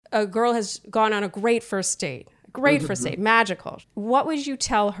a girl has gone on a great first date, first date, magical. What would you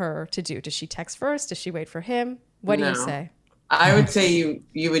tell her to do? Does she text first? Does she wait for him? What do you say? I would say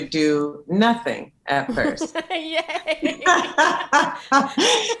you would do nothing at first. Yay!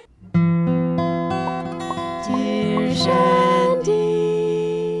 Dear Shandy.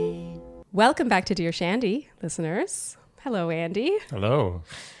 Welcome back to Dear Shandy, listeners. Hello, Andy. Hello.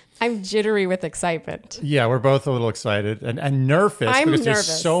 I'm jittery with excitement. Yeah, we're both a little excited and nervous because nervous. There's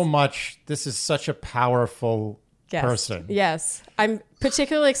so much. This is such a powerful person. Yes. I'm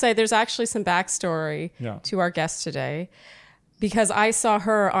particularly excited. There's actually some backstory to our guest today because I saw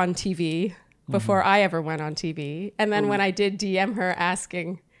her on TV before I ever went on TV. And then when I did DM her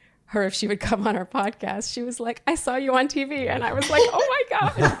asking her if she would come on our podcast, she was like, I saw you on TV. And I was like, oh my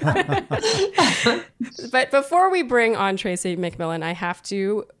God. But before we bring on Tracy McMillan, I have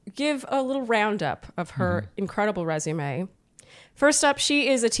to give a little roundup of her incredible resume. First up, she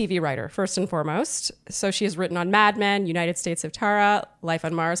is a TV writer, first and foremost. So she has written on Mad Men, United States of Tara, Life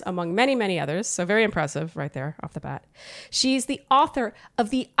on Mars, among many, many others. So very impressive right there off the bat. She's the author of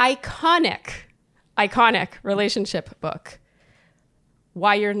the iconic relationship book,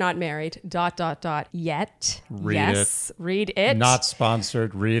 Why You're Not Married, ... yet. Read it. Not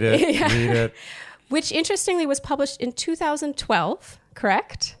sponsored. Read it. Read it. Which interestingly was published in 2012,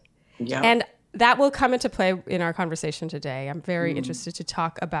 correct? Yeah. And that will come into play in our conversation today. I'm very interested to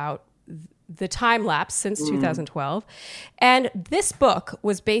talk about the time lapse since 2012. And this book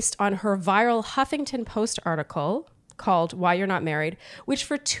was based on her viral Huffington Post article called Why You're Not Married, which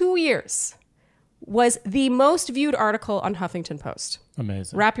for 2 years was the most viewed article on Huffington Post.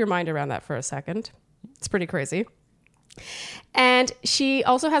 Amazing. Wrap your mind around that for a second. It's pretty crazy. And she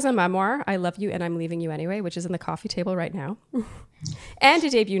also has a memoir, I Love You and I'm Leaving You Anyway, which is in the coffee table right now. And a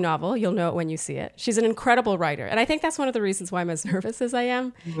debut novel. You'll know it when you see it. She's an incredible writer. And I think that's one of the reasons why I'm as nervous as I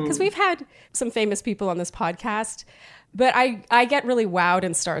am. Because we've had some famous people on this podcast. But I get really wowed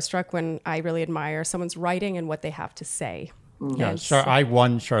and starstruck when I really admire someone's writing and what they have to say. Yeah, I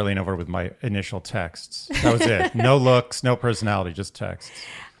won Charlene over with my initial texts. That was it. No looks, no personality, just texts.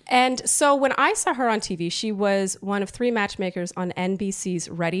 And so when I saw her on TV, she was one of 3 matchmakers on NBC's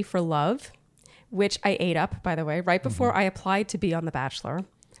Ready for Love, which I ate up, by the way, right before I applied to be on The Bachelor.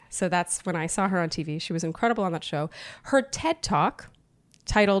 So that's when I saw her on TV. She was incredible on that show. Her TED Talk,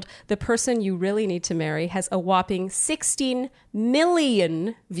 titled The Person You Really Need to Marry, has a whopping 16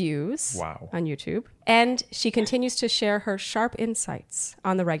 million views on YouTube. And she continues to share her sharp insights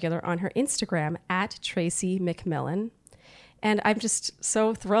on the regular on her Instagram at Tracy McMillan. And I'm just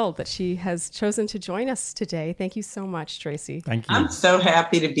so thrilled that she has chosen to join us today. Thank you so much, Tracy. Thank you. I'm so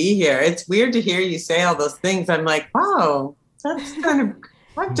happy to be here. It's weird to hear you say all those things. I'm like, wow, that's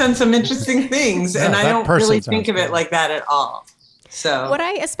I've done some interesting things. And I don't really think of it like that at all. So what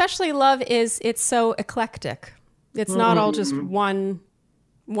I especially love is it's so eclectic. It's not all just one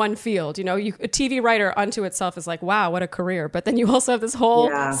field. You know, a TV writer unto itself is like, wow, what a career. But then you also have this whole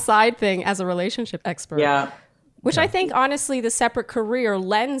side thing as a relationship expert. Yeah. Which I think, honestly, the separate career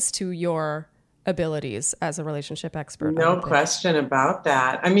lends to your abilities as a relationship expert. No question about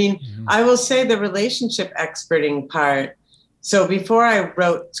that. I mean, I will say the relationship experting part. So before I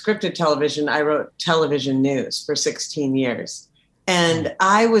wrote scripted television, I wrote television news for 16 years. And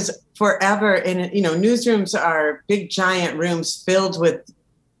I was forever in, newsrooms are big, giant rooms filled with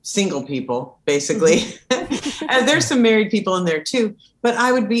single people, basically. And there's some married people in there too. But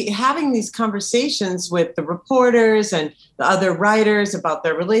I would be having these conversations with the reporters and the other writers about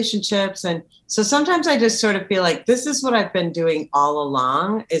their relationships. And so sometimes I just sort of feel like this is what I've been doing all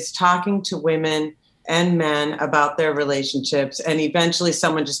along, is talking to women and men about their relationships. And eventually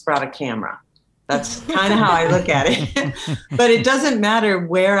someone just brought a camera. That's kind of how I look at it. But it doesn't matter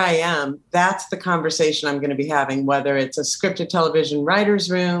where I am. That's the conversation I'm going to be having, whether it's a scripted television writer's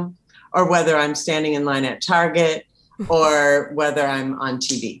room or whether I'm standing in line at Target or whether I'm on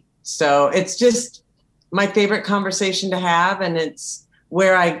TV. So it's just my favorite conversation to have. And it's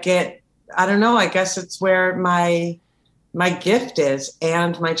where I get, I don't know, I guess it's where my gift is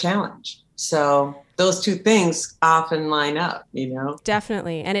and my challenge. So those two things often line up,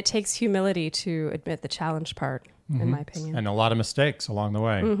 Definitely. And it takes humility to admit the challenge part, in my opinion. And a lot of mistakes along the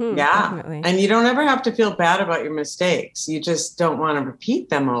way. Yeah. Definitely. And you don't ever have to feel bad about your mistakes. You just don't want to repeat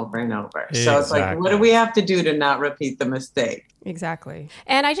them over and over. Exactly. So it's like, what do we have to do to not repeat the mistake? Exactly.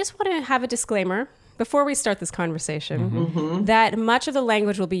 And I just want to have a disclaimer before we start this conversation that much of the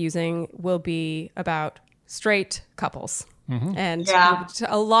language we'll be using will be about straight couples. And I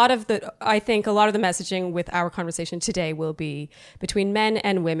think a lot of the messaging with our conversation today will be between men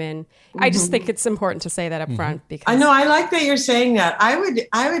and women. I just think it's important to say that up front because I know, I like that you're saying that. I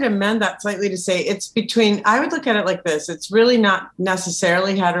would amend that slightly to say it's between, I would look at it like this. It's really not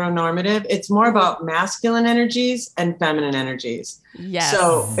necessarily heteronormative. It's more about masculine energies and feminine energies. Yes.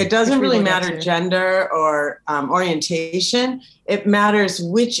 So it doesn't really matter gender or orientation. It matters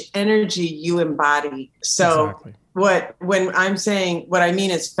which energy you embody. So Exactly. When I'm saying, what I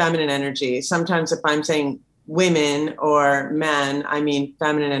mean is feminine energy. Sometimes if I'm saying women or men, I mean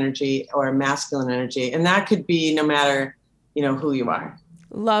feminine energy or masculine energy. And that could be no matter, who you are.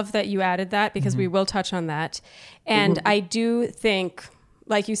 Love that you added that because we will touch on that. And I do think,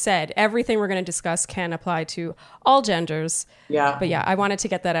 like you said, everything we're going to discuss can apply to all genders. Yeah. But I wanted to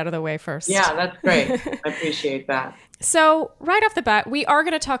get that out of the way first. Yeah, that's great. I appreciate that. So right off the bat, we are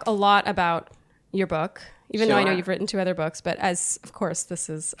going to talk a lot about your book. Even though I know you've written 2 other books, but of course, this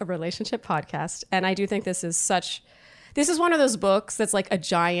is a relationship podcast. And I do think this is one of those books that's like a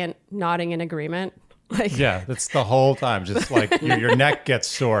giant nodding in agreement. That's the whole time. Just like your neck gets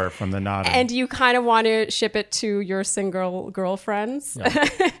sore from the nodding. And you kind of want to ship it to your single girlfriends.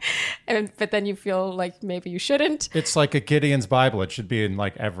 Yeah. But then you feel like maybe you shouldn't. It's like a Gideon's Bible. It should be in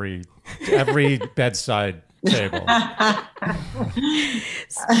like every bedside table.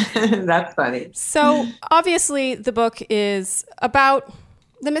 That's funny. So obviously the book is about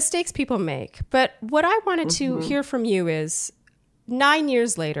the mistakes people make. But what I wanted to hear from you is 9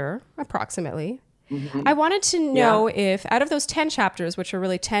 years later, approximately, I wanted to know if out of those 10 chapters, which are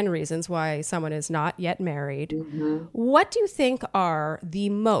really 10 reasons why someone is not yet married, what do you think are the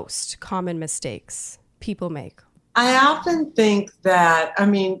most common mistakes people make? I often think that,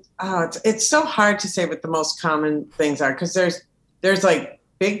 it's so hard to say what the most common things are because there's like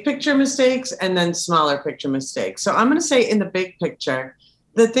big picture mistakes and then smaller picture mistakes. So I'm going to say in the big picture,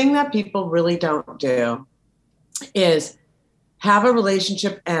 the thing that people really don't do is have a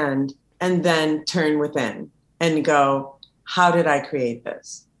relationship end and then turn within and go, how did I create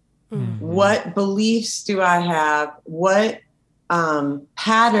this? What beliefs do I have? What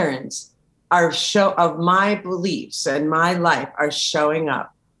patterns of my beliefs and my life are showing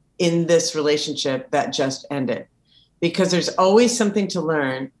up in this relationship that just ended? Because there's always something to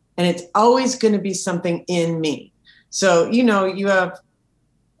learn and it's always going to be something in me. So, you have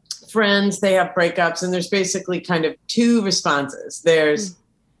friends, they have breakups, and there's basically kind of 2 responses. There's,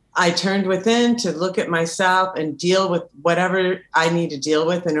 I turned within to look at myself and deal with whatever I need to deal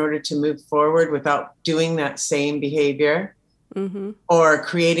with in order to move forward without doing that same behavior. Or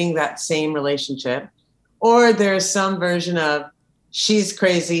creating that same relationship, or there's some version of she's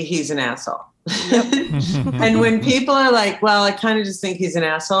crazy, he's an asshole. And when people are like, well, I kind of just think he's an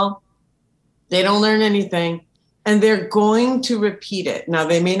asshole, they don't learn anything and they're going to repeat it. Now,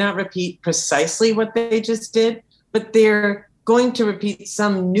 they may not repeat precisely what they just did, but they're going to repeat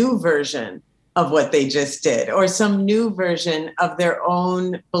some new version of what they just did or some new version of their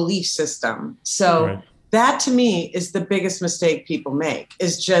own belief system. So that to me is the biggest mistake people make,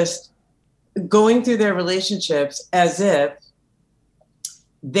 is just going through their relationships as if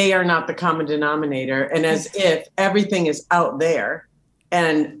they are not the common denominator and as if everything is out there.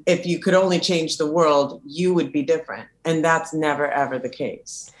 And if you could only change the world, you would be different. And that's never, ever the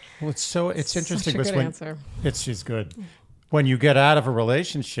case. Well, it's interesting. Such a good answer. She's good. When you get out of a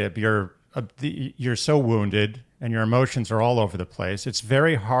relationship, you're so wounded and your emotions are all over the place. It's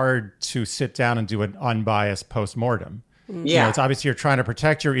very hard to sit down and do an unbiased postmortem. Yeah. It's obviously you're trying to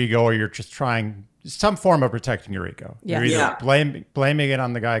protect your ego, or you're just trying some form of protecting your ego. Yes. You're either blaming it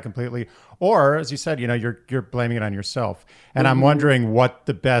on the guy completely, or as you said, you're blaming it on yourself. And I'm wondering what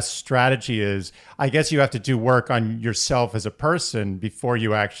the best strategy is. I guess you have to do work on yourself as a person before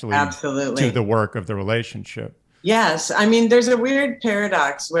you actually do the work of the relationship. Yes. There's a weird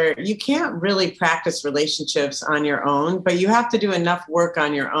paradox where you can't really practice relationships on your own, but you have to do enough work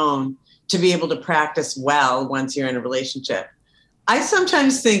on your own to be able to practice well once you're in a relationship. I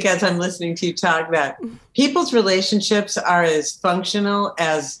sometimes think, as I'm listening to you talk, that people's relationships are as functional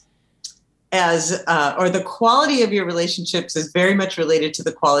as or the quality of your relationships is very much related to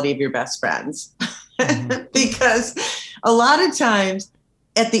the quality of your best friends. Because a lot of times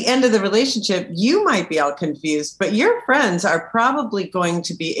at the end of the relationship, you might be all confused, but your friends are probably going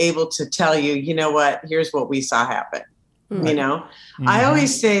to be able to tell you, you know what, here's what we saw happen. You know, I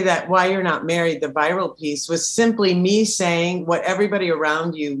always say that Why You're Not Married, the viral piece, was simply me saying what everybody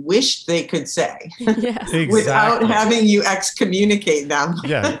around you wished they could say without having you excommunicate them.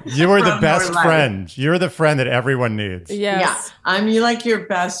 Yeah, you were the best friend. You're the friend that everyone needs. Yes. Yeah, I'm like your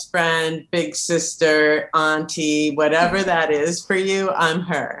best friend, big sister, auntie, whatever that is for you, I'm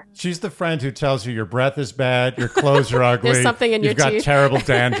her. She's the friend who tells you your breath is bad, your clothes are ugly, there's something in your teeth. You've got terrible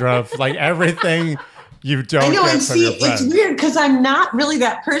dandruff, like everything. You don't. I know, and see, it's weird because I'm not really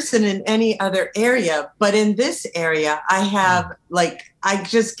that person in any other area, but in this area, I have I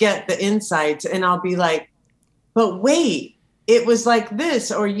just get the insights, and I'll be like, "But wait, it was like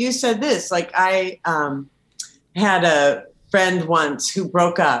this, or you said this." Like I had a friend once who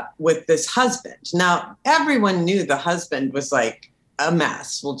broke up with this husband. Now everyone knew the husband was like a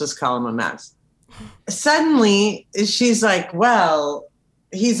mess. We'll just call him a mess. Suddenly, she's like, "Well,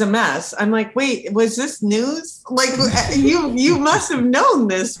 he's a mess." I'm like, wait, was this news? Like you must have known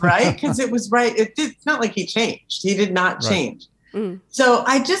this, right? Because it was right. It's not like he changed. He did not change. So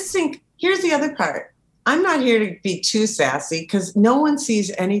I just think here's the other part. I'm not here to be too sassy because no one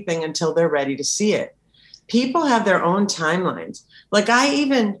sees anything until they're ready to see it. People have their own timelines. Like I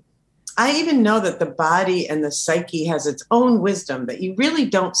even know that the body and the psyche has its own wisdom, that you really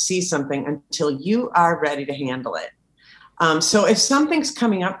don't see something until you are ready to handle it. So if something's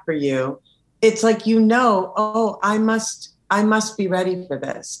coming up for you, it's like, oh, I must be ready for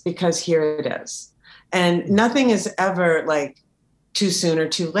this because here it is. And nothing is ever like too soon or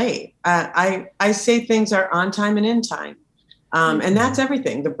too late. I say things are on time and in time. And that's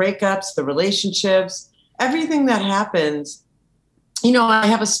everything. The breakups, the relationships, everything that happens. You know, I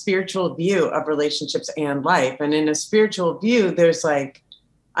have a spiritual view of relationships and life. And in a spiritual view, there's like,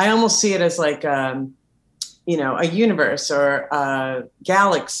 I almost see it as like, a universe or a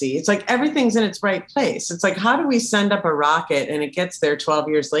galaxy. It's like everything's in its right place. It's like, how do we send up a rocket and it gets there 12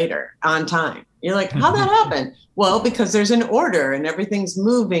 years later on time? You're like, how'd that happen? Well, because there's an order and everything's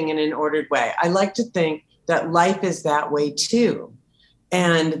moving in an ordered way. I like to think that life is that way too.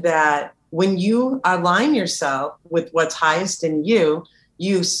 And that when you align yourself with what's highest in you,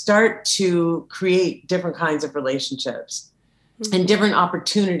 you start to create different kinds of relationships and different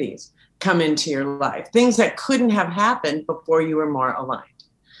opportunities come into your life, things that couldn't have happened before you were more aligned.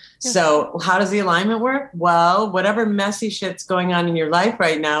 Yeah. So how does the alignment work? Well, whatever messy shit's going on in your life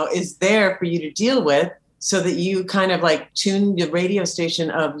right now is there for you to deal with so that you kind of like tune the radio station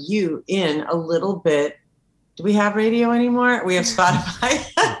of you in a little bit. Do we have radio anymore? We have Spotify.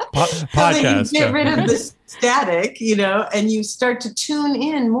 Podcast. So that you get rid of the static, and you start to tune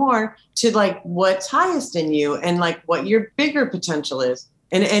in more to like what's highest in you and like what your bigger potential is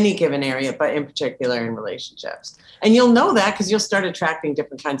in any given area, but in particular in relationships. And you'll know that because you'll start attracting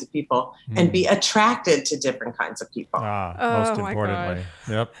different kinds of people and be attracted to different kinds of people. Most importantly.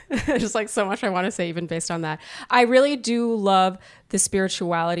 Yep. Just like so much I want to say, even based on that. I really do love the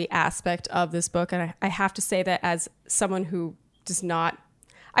spirituality aspect of this book. And I have to say that as someone who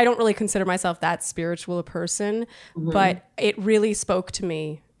I don't really consider myself that spiritual a person, but it really spoke to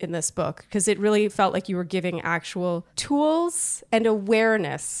me in this book because it really felt like you were giving actual tools and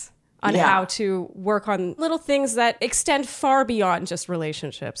awareness on how to work on little things that extend far beyond just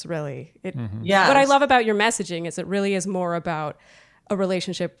relationships, really. What I love about your messaging is it really is more about a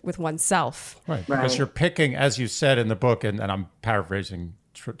relationship with oneself. Right. Because you're picking, as you said in the book, and I'm paraphrasing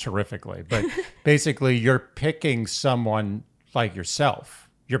terrifically, but basically you're picking someone like yourself.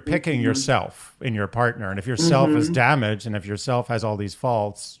 You're picking yourself in your partner. And if your self is damaged and if your self has all these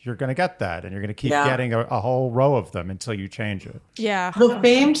faults, you're going to get that. And you're going to keep getting a whole row of them until you change it. Yeah. The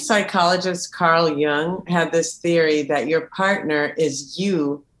famed psychologist Carl Jung had this theory that your partner is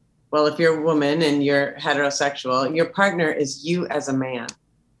you. Well, if you're a woman and you're heterosexual, your partner is you as a man.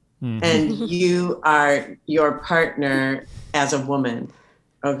 And you are your partner as a woman.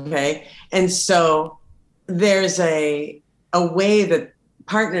 Okay. And so there's a way that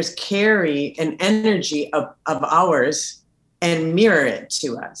partners carry an energy of ours and mirror it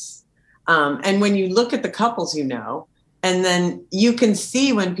to us. And when you look at the couples, and then you can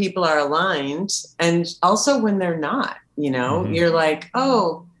see when people are aligned and also when they're not, you're like,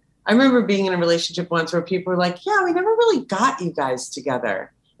 oh, I remember being in a relationship once where people were like, yeah, we never really got you guys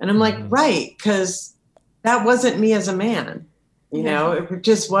together. And I'm like, right, because that wasn't me as a man. It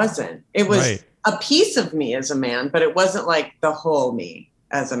just wasn't. It was a piece of me as a man, but it wasn't like the whole me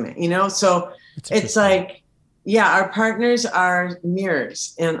as a man, so it's like, our partners are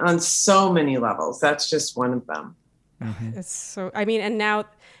mirrors and on so many levels. That's just one of them. It's so, and now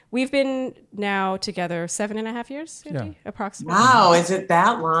we've been together 7.5 years, approximately. Wow. Is it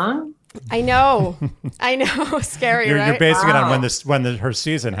that long? I know. Scary, right? You're basing it on when her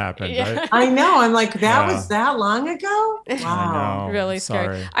season happened, right? I know. I'm like, that was that long ago? Wow. I know. Really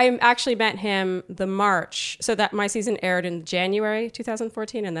scary. I actually met him the March. So that my season aired in January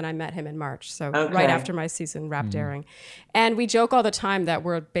 2014, and then I met him in March. So right after my season wrapped airing. And we joke all the time that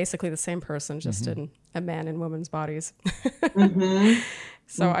we're basically the same person, just in a man and woman's bodies.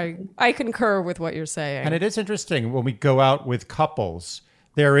 So I concur with what you're saying. And it is interesting when we go out with couples,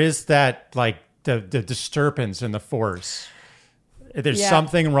 there is that like the disturbance in the force. There's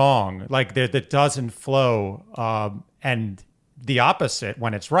something wrong, like that doesn't flow. And the opposite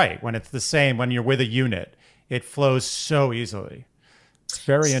when it's right, when it's the same, when you're with a unit, it flows so easily. It's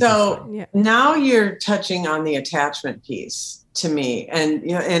very interesting. So now you're touching on the attachment piece to me, and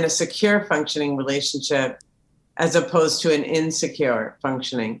in a secure functioning relationship, as opposed to an insecure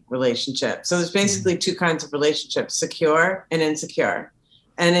functioning relationship. So there's basically two kinds of relationships, secure and insecure.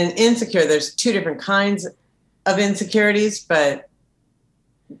 And in insecure, there's two different kinds of insecurities, but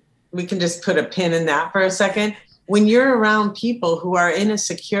we can just put a pin in that for a second. When you're around people who are in a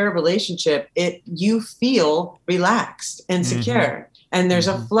secure relationship, you feel relaxed and secure, and there's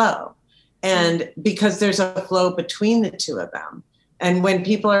a flow. And because there's a flow between the two of them. And when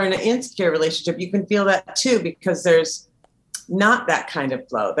people are in an insecure relationship, you can feel that too, because there's not that kind of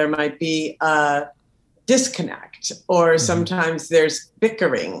flow. There might be a disconnect, or sometimes there's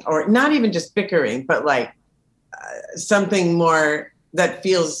bickering, or not even just bickering, but like something more that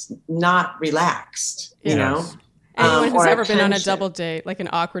feels not relaxed, you know? Anyone who's ever been on a double date, like an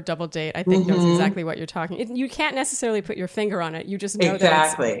awkward double date, I think knows exactly what you're talking. You can't necessarily put your finger on it. You just know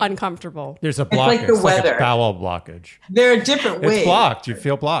that it's uncomfortable. There's a blockage. It's like the weather. Like a bowel blockage. There are different ways. It's blocked. You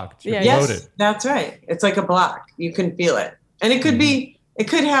feel blocked. You're bloated. That's right. It's like a block. You can feel it. And it could be, it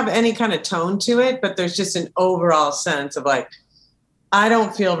could have any kind of tone to it, but there's just an overall sense of like, I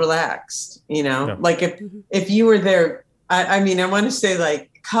don't feel relaxed, like if you were there, I mean, I want to say like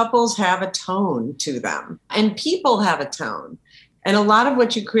couples have a tone to them and people have a tone. And a lot of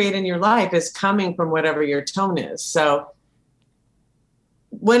what you create in your life is coming from whatever your tone is. So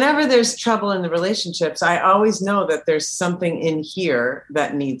whenever there's trouble in the relationships, I always know that there's something in here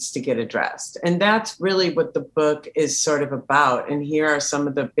that needs to get addressed. And that's really what the book is sort of about. And here are some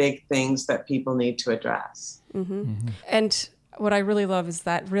of the big things that people need to address. And what I really love is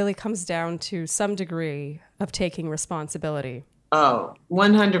that really comes down to some degree of taking responsibility. Oh,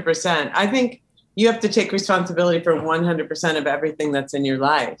 100%. I think you have to take responsibility for 100% of everything that's in your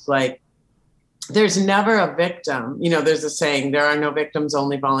life. Like, there's never a victim. There's a saying, there are no victims,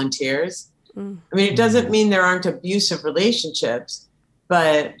 only volunteers. I mean, it doesn't mean there aren't abusive relationships,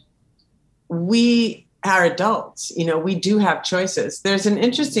 but we are adults. We do have choices. There's an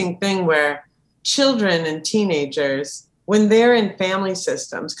interesting thing where children and teenagers, when they're in family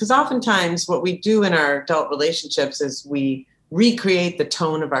systems, because oftentimes what we do in our adult relationships is we recreate the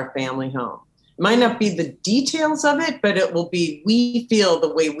tone of our family home. It might not be the details of it, but it will be, we feel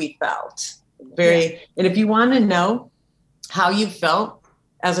the way we felt. And if you want to know how you felt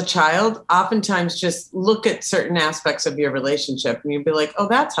as a child, oftentimes just look at certain aspects of your relationship and you'll be like, oh,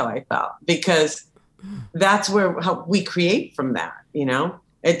 that's how I felt, because that's how we create from that.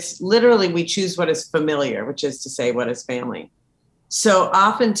 It's literally, we choose what is familiar, which is to say what is family. So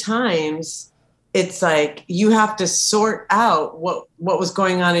oftentimes it's like you have to sort out what was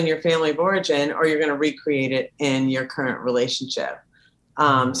going on in your family of origin, or you're going to recreate it in your current relationship.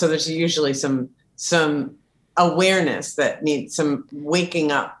 So there's usually some awareness that needs, some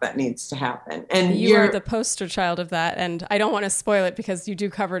waking up that needs to happen. And you are the poster child of that. And I don't want to spoil it because you do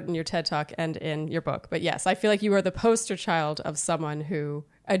cover it in your TED Talk and in your book. But yes, I feel like you are the poster child of someone who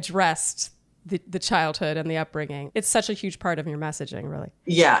addressed the childhood and the upbringing. It's such a huge part of your messaging, really.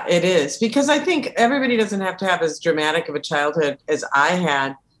 Yeah, it is. Because I think everybody doesn't have to have as dramatic of a childhood as I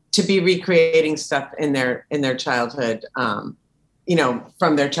had to be recreating stuff in their childhood,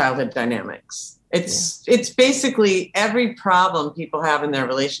 from their childhood dynamics. It's basically every problem people have in their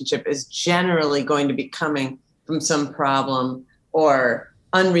relationship is generally going to be coming from some problem or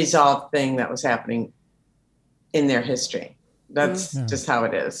unresolved thing that was happening in their history. That's just how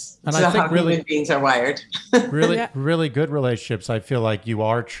it is. And I think how human beings are wired. really good relationships. I feel like you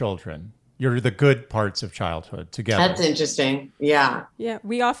are children. You're the good parts of childhood together. That's interesting. Yeah. Yeah.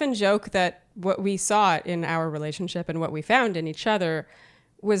 We often joke that what we saw in our relationship and what we found in each other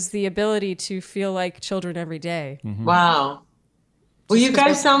was the ability to feel like children every day. Wow. Well, you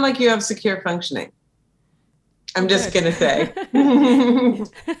guys sound like you have secure functioning. I'm just going to say.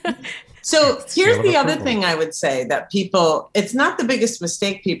 So here's the other thing I would say that it's not the biggest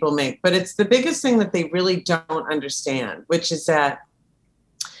mistake people make, but it's the biggest thing that they really don't understand, which is that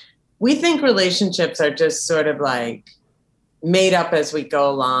we think relationships are just sort of like made up as we go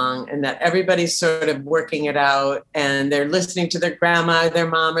along, and that everybody's sort of working it out, and they're listening to their grandma, their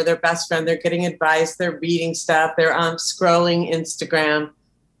mom, or their best friend. They're getting advice. They're reading stuff. They're scrolling Instagram.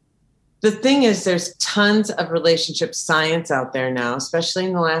 The thing is, there's tons of relationship science out there now, especially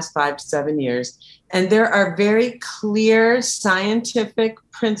in the last 5 to 7 years. And there are very clear scientific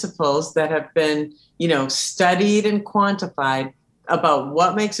principles that have been, studied and quantified about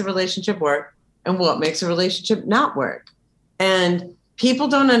what makes a relationship work and what makes a relationship not work. And people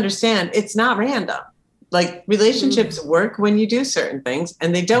don't understand, it's not random. Like, relationships work when you do certain things,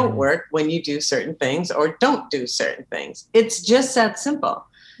 and they don't work when you do certain things or don't do certain things. It's just that simple.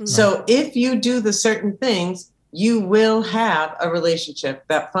 So if you do the certain things, you will have a relationship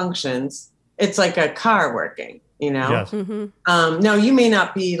that functions. It's like a car working, Yes. Now, you may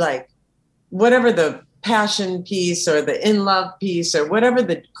not be like, whatever the passion piece or the in love piece or whatever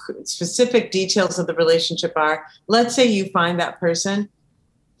the specific details of the relationship are. Let's say you find that person.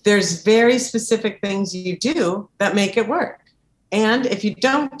 There's very specific things you do that make it work. And if you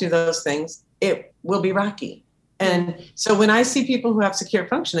don't do those things, it will be rocky. And so when I see people who have secure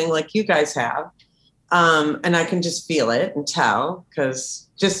functioning, like you guys have, and I can just feel it and tell, because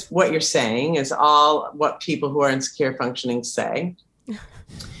just what you're saying is all what people who are insecure functioning say.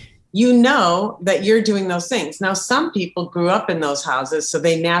 You know that you're doing those things. Now, some people grew up in those houses, so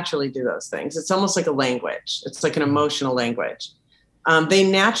they naturally do those things. It's almost like a language. It's like an emotional language. They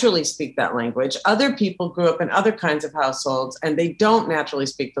naturally speak that language. Other people grew up in other kinds of households, and they don't naturally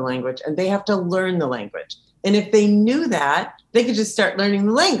speak the language, and they have to learn the language. And if they knew that, they could just start learning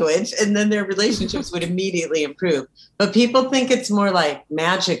the language, and then their relationships would immediately improve. But people think it's more like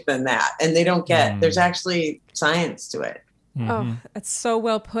magic than that, and they don't get, there's actually science to it. Oh, that's so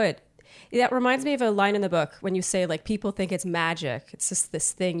well put. That reminds me of a line in the book when you say, like, people think it's magic. It's just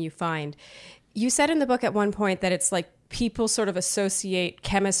this thing you find. You said in the book at one point that it's like people sort of associate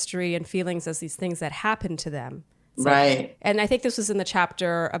chemistry and feelings as these things that happen to them. Right. And I think this was in the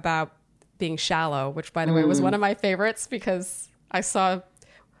chapter about being shallow, which, by the way, was one of my favorites because I saw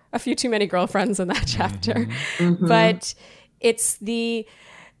a few too many girlfriends in that chapter. But it's the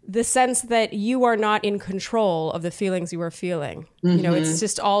sense that you are not in control of the feelings you are feeling. It's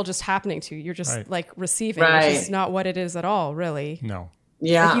just all just happening to you. You're just like receiving, which is not what it is at all, really. No.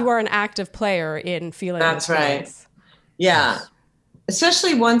 Yeah. Like, you are an active player in feeling. That's right. Yeah.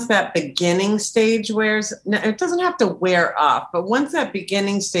 Especially once that beginning stage wears, it doesn't have to wear off, but once that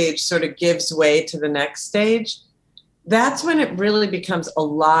beginning stage sort of gives way to the next stage, that's when it really becomes a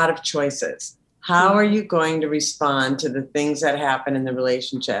lot of choices. How are you going to respond to the things that happen in the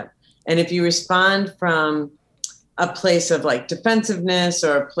relationship? And if you respond from a place of like defensiveness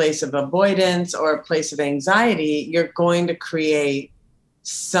or a place of avoidance or a place of anxiety, you're going to create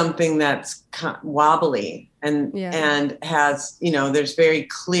something that's wobbly and has, there's very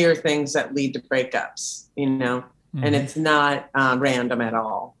clear things that lead to breakups, and it's not random at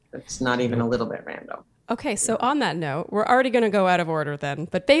all. It's not even a little bit random. Okay, so on that note, we're already going to go out of order then,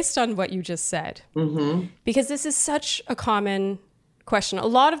 but based on what you just said, because this is such a common question. A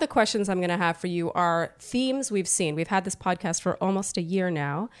lot of the questions I'm going to have for you are themes we've seen. We've had this podcast for almost a year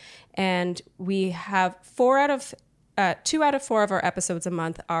now, and we have 2 out of 4 of our episodes a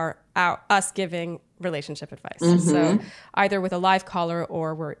month are us giving relationship advice. So either with a live caller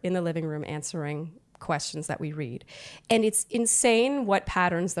or we're in the living room answering questions that we read. And it's insane what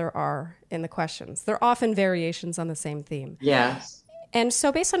patterns there are in the questions. They're often variations on the same theme. Yes. And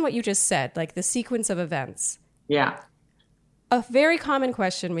so based on what you just said, like the sequence of events. Yeah. A very common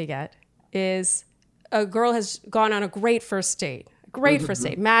question we get is a girl has gone on a great first date. Great first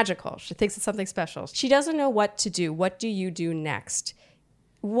date, magical. She thinks it's something special. She doesn't know what to do. What do you do next?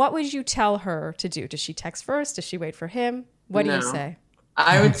 What would you tell her to do? Does she text first? Does she wait for him? What do you say?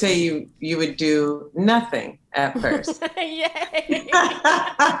 I would say you would do nothing at first. Yay!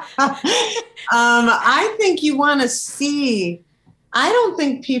 I think you want to see. I don't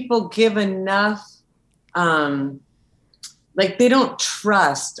think people give enough. They don't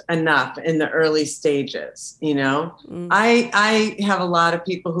trust enough in the early stages. I have a lot of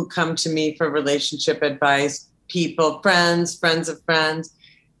people who come to me for relationship advice. Friends of friends.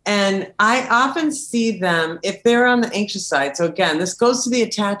 And I often see them if they're on the anxious side. So again, this goes to the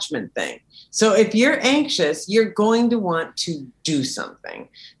attachment thing. So if you're anxious, you're going to want to do something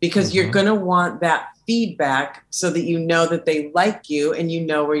because you're going to want that feedback so that you know that they like you and you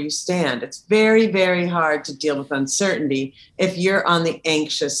know where you stand. It's very, very hard to deal with uncertainty if you're on the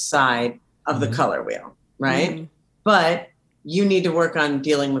anxious side of the color wheel, right? But you need to work on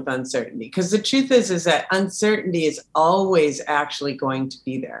dealing with uncertainty. Because the truth is that uncertainty is always actually going to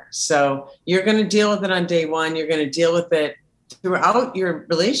be there. So you're going to deal with it on day one. You're going to deal with it throughout your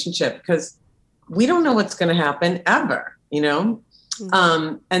relationship, because we don't know what's going to happen ever, you know?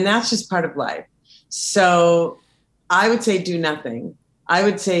 And that's just part of life. So I would say do nothing. I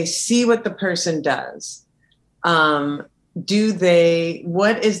would say see what the person does. What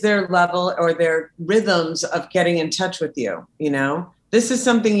is their level or their rhythms of getting in touch with you? You know, this is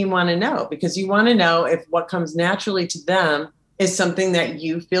something you want to know, because you want to know if what comes naturally to them is something that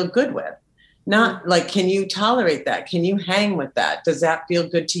you feel good with. Not like, can you tolerate that? Can you hang with that? Does that feel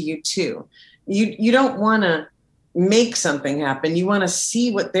good to you too? You don't want to make something happen. You want to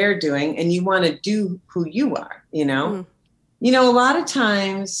see what they're doing, and you want to do who you are, you know? You know, a lot of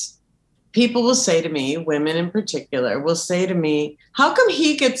times people will say to me, women in particular, will say to me, how come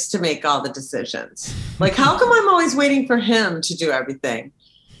he gets to make all the decisions? Like, how come I'm always waiting for him to do everything?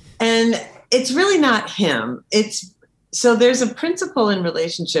 And it's really not him. So there's a principle in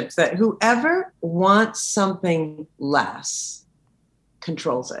relationships that whoever wants something less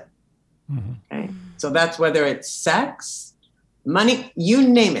controls it. Okay. So that's whether it's sex, money, you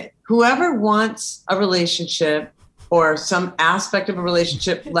name it. Whoever wants a relationship or some aspect of a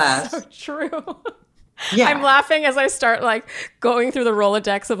relationship less. So true. Yeah. I'm laughing as I start like going through the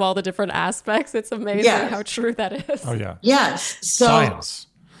Rolodex of all the different aspects. It's amazing how true that is. Oh, yeah. Yes. So science.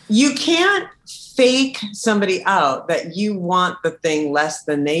 You can't fake somebody out that you want the thing less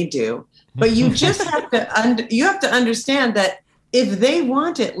than they do, but you just have to you have to understand that if they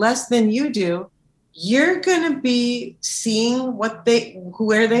want it less than you do, you're going to be seeing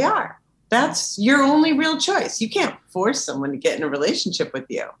where they are. That's your only real choice. You can't force someone to get in a relationship with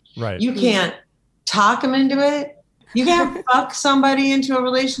you. Right. You can't talk them into it. You can't fuck somebody into a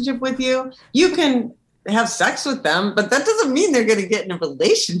relationship with you. You can have sex with them, but that doesn't mean they're going to get in a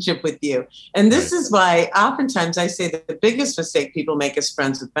relationship with you. And this is why oftentimes I say that the biggest mistake people make is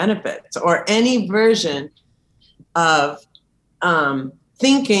friends with benefits, or any version of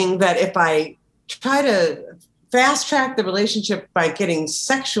thinking that if I try to fast track the relationship by getting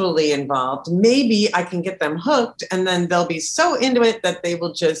sexually involved, maybe I can get them hooked, and then they'll be so into it that they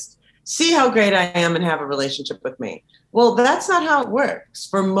will just see how great I am and have a relationship with me. Well, that's not how it works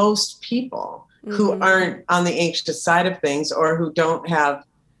for most people who aren't on the anxious side of things, or who don't have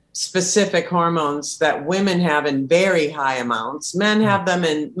specific hormones that women have in very high amounts. Men have them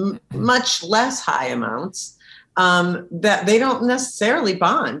in much less high amounts, that they don't necessarily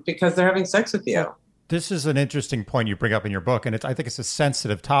bond because they're having sex with you. This is an interesting point you bring up in your book, and I think it's a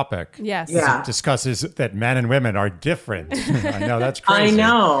sensitive topic. Yes. Yeah. It discusses that men and women are different. I know that's crazy. I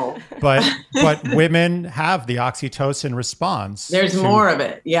know. But women have the oxytocin response. There's more of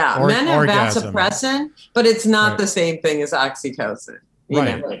it. Yeah. Men have orgasm. vasopressin, but it's not the same thing as oxytocin.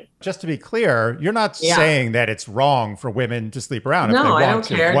 Right. Know? Just to be clear, you're not saying that it's wrong for women to sleep around if they want to. No, I don't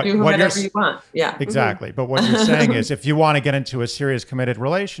care. Do whatever you want. Yeah. Exactly. But what you're saying is, if you want to get into a serious committed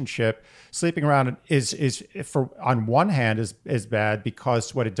relationship, sleeping around is for on one hand is bad,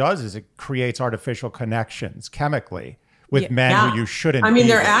 because what it does is it creates artificial connections chemically with men who you shouldn't. I mean,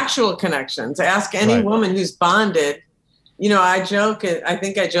 they're actual connections. Ask any woman who's bonded. You know, I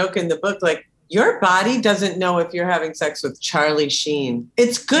think I joke in the book, like, your body doesn't know if you're having sex with Charlie Sheen.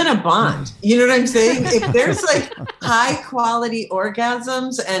 It's gonna bond. You know what I'm saying? If there's like high quality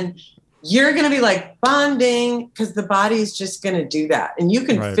orgasms, and you're going to be like bonding, because the body's just going to do that. And you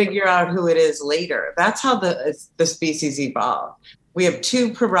can figure out who it is later. That's how the species evolved. We have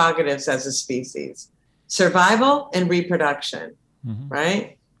two prerogatives as a species: survival and reproduction,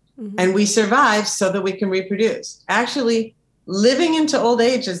 right? And we survive so that we can reproduce. Actually, living into old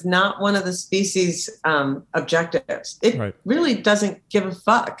age is not one of the species' objectives. It really doesn't give a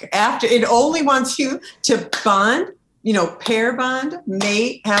fuck. After it only wants you to bond, you know, pair bond,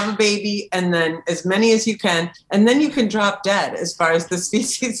 mate, have a baby, and then as many as you can, and then you can drop dead as far as the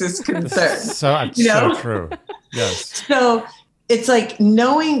species is concerned. So true. Yes. So it's like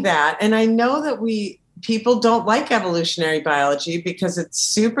knowing that, and I know that people don't like evolutionary biology because it's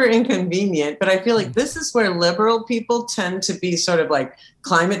super inconvenient, but I feel like this is where liberal people tend to be sort of like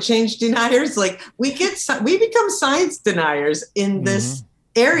climate change deniers. Like we become science deniers in this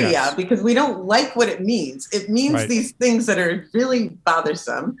area because we don't like what it means. It means these things that are really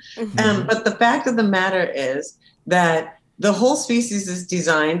bothersome. But the fact of the matter is that the whole species is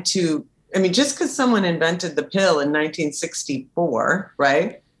designed to, I mean, just because someone invented the pill in 1964,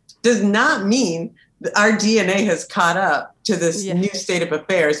 right, does not mean that our DNA has caught up to this new state of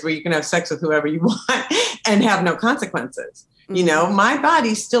affairs where you can have sex with whoever you want and have no consequences. You know, my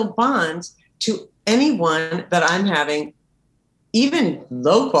body still bonds to anyone that I'm having even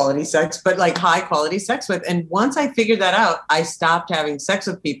low quality sex, but like high quality sex with. And once I figured that out, I stopped having sex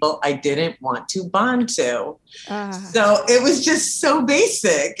with people I didn't want to bond to. So it was just so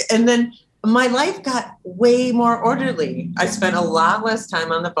basic. And then my life got way more orderly. I spent a lot less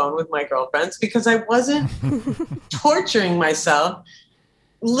time on the phone with my girlfriends because I wasn't torturing myself,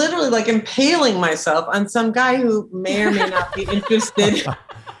 literally like impaling myself on some guy who may or may not be interested.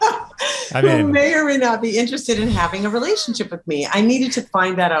 Who may or may not be interested in having a relationship with me. I needed to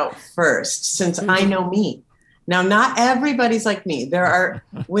find that out first, since I know me. Now, not everybody's like me. There are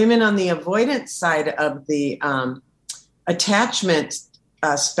women on the avoidance side of the attachment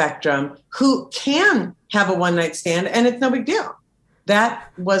spectrum who can have a one-night stand, and it's no big deal. I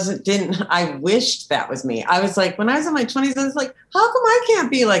wished that was me. I was like, when I was in my 20s, I was like, how come I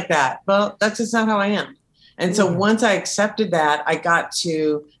can't be like that? Well, that's just not how I am. And so once I accepted that, I got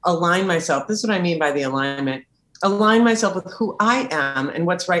to align myself. This is what I mean by the alignment. Align myself with who I am and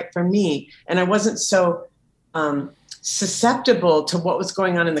what's right for me. And I wasn't so susceptible to what was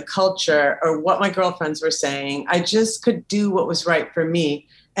going on in the culture or what my girlfriends were saying. I just could do what was right for me.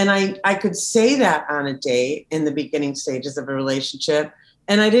 And I could say that on a date in the beginning stages of a relationship.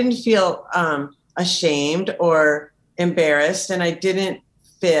 And I didn't feel ashamed or embarrassed. And I didn't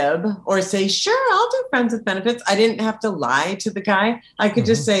fib or say, sure, I'll do friends with benefits. I didn't have to lie to the guy. I could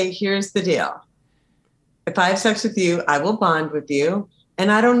just say, here's the deal. If I have sex with you, I will bond with you.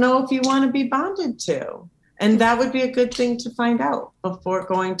 And I don't know if you want to be bonded to. And that would be a good thing to find out before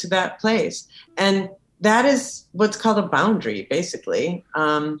going to that place. And that is what's called a boundary, basically.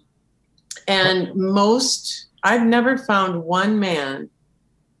 And I've never found one man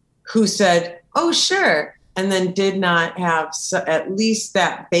who said, oh, sure, and then did not have at least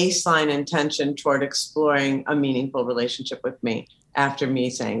that baseline intention toward exploring a meaningful relationship with me after me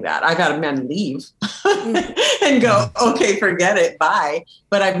saying that. I've had men leave and go, okay, forget it, bye.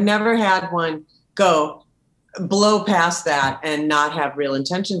 But I've never had one go blow past that and not have real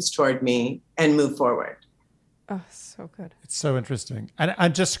intentions toward me and move forward. Oh, so good. It's so interesting.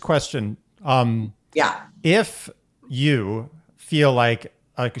 And just a question. If you feel like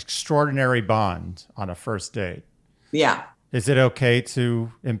an extraordinary bond on a first date, is it okay to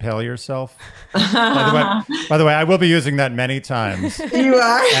impale yourself? By the way, I will be using that many times. You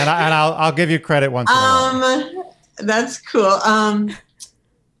are, and I'll give you credit once in a while. That's cool.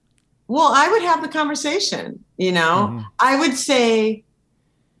 Well, I would have the conversation. I would say,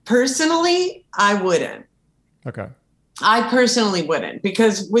 personally, I wouldn't. Okay. I personally wouldn't,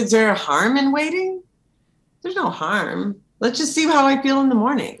 because was there harm in waiting? There's no harm. Let's just see how I feel in the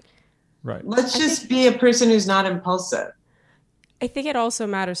morning. Right. Let's just be a person who's not impulsive. I think it also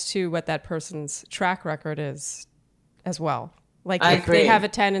matters too what that person's track record is as well. Like if they have a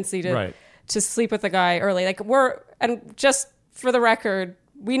tendency to sleep with a guy early, and just for the record,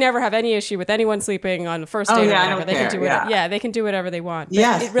 we never have any issue with anyone sleeping on the first date. I don't care. They can do whatever they want. But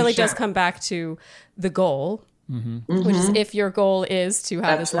yes, it really does come back to the goal, which is if your goal is to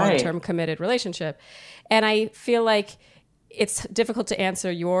have this long-term committed relationship. And I feel like it's difficult to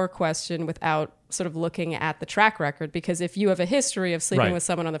answer your question without sort of looking at the track record, because if you have a history of sleeping with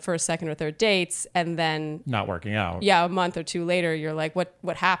someone on the first, second, or third dates and then not working out, a month or two later, you're like,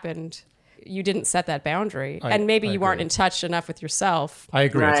 what happened? You didn't set that boundary, and maybe you weren't in touch enough with yourself. I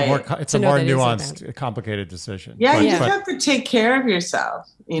agree. Right. It's a more nuanced, complicated decision. Yeah, you just have to take care of yourself.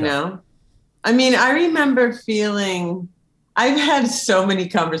 You know, I mean, I remember feeling. I've had so many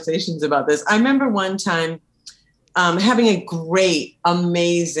conversations about this. I remember one time having a great,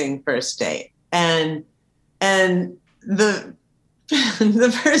 amazing first date, and the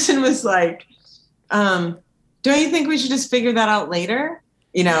person was like, "Don't you think we should just figure that out later?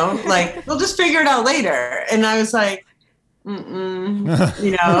 You know, like we'll just figure it out later." And I was like, you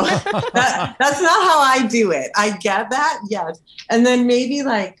know, that's not how I do it. I get that, yes. And then maybe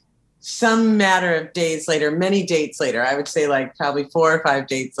like some matter of days later, many dates later, I would say like probably 4 or 5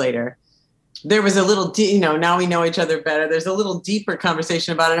 dates later, there was a little, now we know each other better. There's a little deeper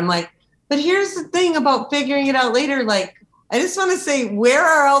conversation about it. I'm like, but here's the thing about figuring it out later. Like, I just want to say, where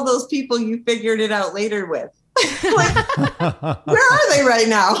are all those people you figured it out later with? Like, where are they right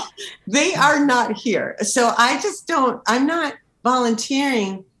now? They are not here. So I'm not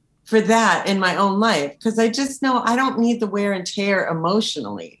volunteering for that in my own life, because I just know I don't need the wear and tear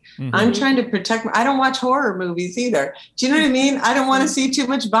emotionally. Mm-hmm. I'm trying to protect I don't watch horror movies either. Do you know what I mean? I don't want to see too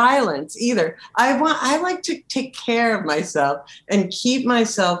much violence either. I like to take care of myself and keep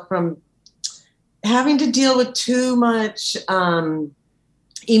myself from having to deal with too much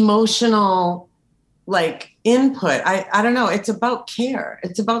emotional, like, input. I don't know. It's about care.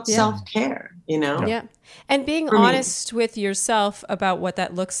 It's about self-care, you know? Yeah. And being honest with yourself about what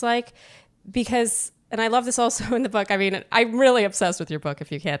that looks like, because, and I love this also in the book. I mean, I'm really obsessed with your book,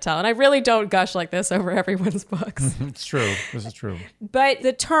 if you can't tell. And I really don't gush like this over everyone's books. It's true. This is true. But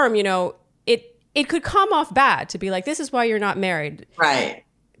the term, you know, it could come off bad to be like, this is why you're not married. Right.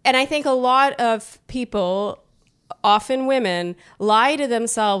 And I think a lot of people, often women, lie to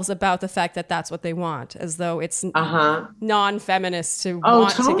themselves about the fact that that's what they want, as though it's non-feminist to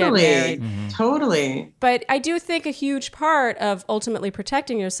want to get married. Totally. But I do think a huge part of ultimately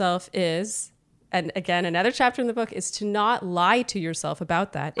protecting yourself is, and again, another chapter in the book, is to not lie to yourself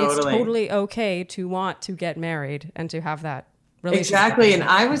about that. It's totally okay to want to get married and to have that relationship. Exactly. And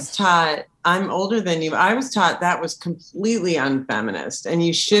I was taught, I'm older than you, I was taught that was completely unfeminist and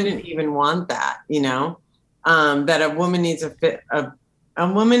you shouldn't even want that, you know? That a woman needs a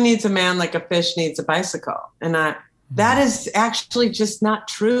woman needs a man like a fish needs a bicycle. And that is actually just not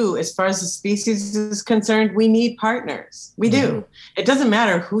true. As far as the species is concerned, we need partners. We do. It doesn't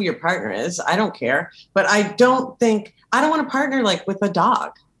matter who your partner is. I don't care. But I don't want a partner like with a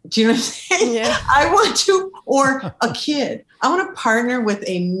dog. Do you know what I'm saying? Yeah. I want to, or a kid. I want to partner with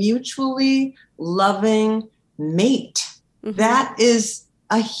a mutually loving mate. That is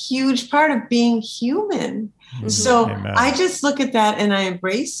a huge part of being human. So I just look at that and I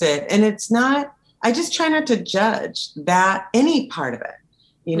embrace it. And it's not, I just try not to judge that, any part of it.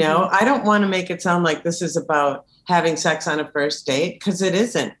 You know, I don't want to make it sound like this is about having sex on a first date, because it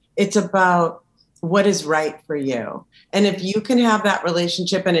isn't. It's about what is right for you. And if you can have that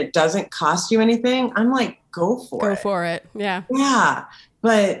relationship and it doesn't cost you anything, I'm like, go for it. Go for it. Yeah. Yeah.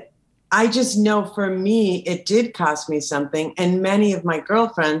 But I just know for me, it did cost me something. And many of my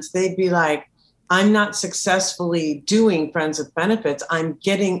girlfriends, they'd be like, I'm not successfully doing friends with benefits. I'm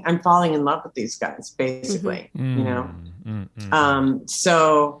falling in love with these guys, basically, you know?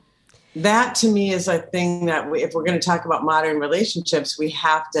 So that to me is a thing that if we're going to talk about modern relationships, we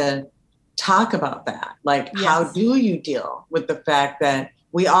have to talk about that. Like, how do you deal with the fact that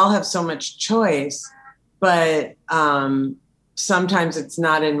we all have so much choice, but sometimes it's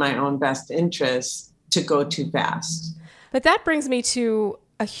not in my own best interest to go too fast. But that brings me to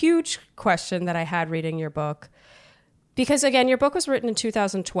a huge question that I had reading your book, because again, your book was written in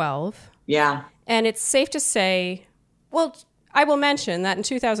 2012. Yeah. And it's safe to say, well, I will mention that in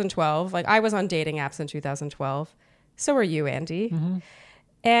 2012, like I was on dating apps in 2012. So were you, Andy.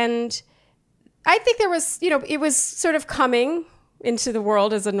 And I think there was, you know, it was sort of coming into the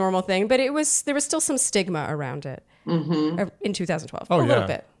world as a normal thing, but there was still some stigma around it in 2012. Oh, A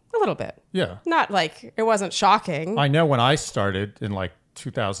little bit. Yeah. Not like it wasn't shocking. I know when I started in like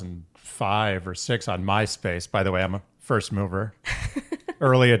 2005 or 6 on MySpace, by the way, I'm a first mover,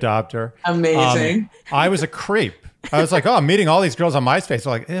 early adopter. Amazing. I was a creep. I was like, oh, I'm meeting all these girls on MySpace.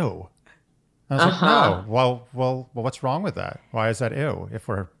 They're like, ew. I was like, no, well, what's wrong with that? Why is that ew if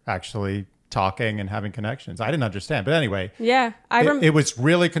we're actually talking and having connections? I didn't understand. But anyway, yeah, it was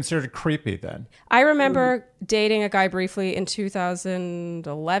really considered creepy then. I remember dating a guy briefly in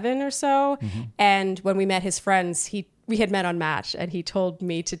 2011 or so. And when we met his friends, we had met on Match, and he told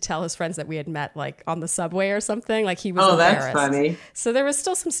me to tell his friends that we had met like on the subway or something. Like he was embarrassed. That's funny. So there was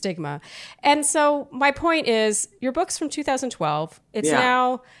still some stigma. And so my point is, your book's from 2012. It's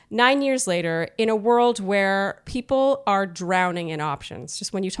now 9 years later in a world where people are drowning in options.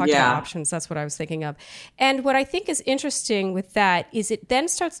 Just when you talk about options, that's what I was thinking of. And what I think is interesting with that is it then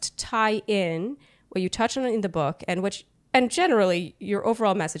starts to tie in what you touch on in the book and generally your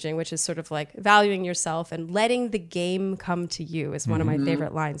overall messaging, which is sort of like valuing yourself and letting the game come to you, is one of my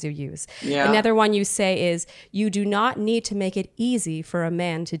favorite lines you use. Yeah. Another one you say is, you do not need to make it easy for a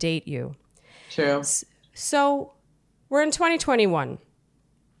man to date you. True. So we're in 2021.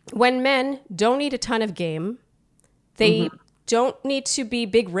 When men don't need a ton of game, they don't need to be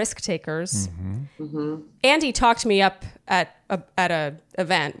big risk takers. Andy talked me up at a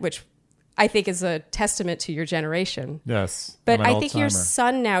event, which I think is a testament to your generation. Yes. But I think your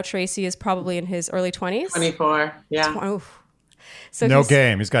son now, Tracy, is probably in his early 20s. 24, yeah. So no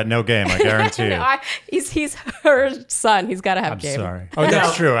game. He's got no game, I guarantee you. He's her son. He's got to have game. I'm sorry. Oh,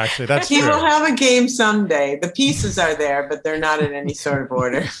 that's true, actually. That's true. He will have a game someday. The pieces are there, but they're not in any sort of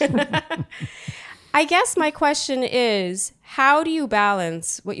order. I guess my question is, how do you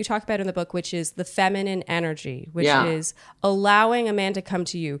balance what you talk about in the book, which is the feminine energy, which is allowing a man to come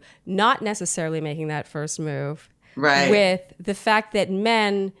to you, not necessarily making that first move, with the fact that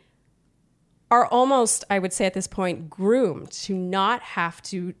men are almost, I would say at this point, groomed to not have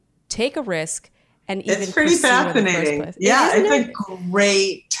to take a risk and even it's pretty fascinating. It's a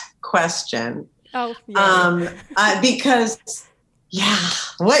great question. Oh, yeah. Because,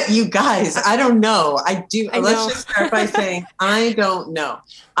 what you guys, I don't know. Let's just start by saying, I don't know.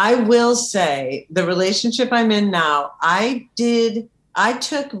 I will say the relationship I'm in now, I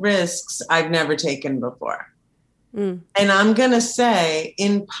took risks I've never taken before. And I'm going to say,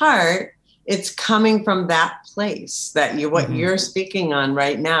 in part, it's coming from that place that what you're speaking on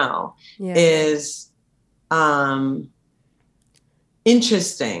right now is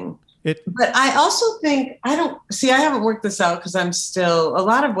interesting. But I also think, I haven't worked this out because a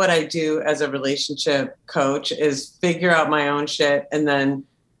lot of what I do as a relationship coach is figure out my own shit and then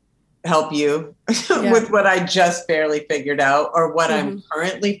help you with what I just barely figured out or what I'm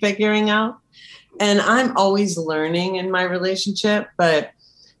currently figuring out. And I'm always learning in my relationship. But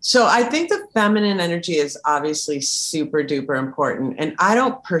so I think the feminine energy is obviously super duper important. And I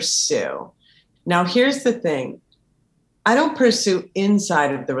don't pursue. Now, here's the thing. I don't pursue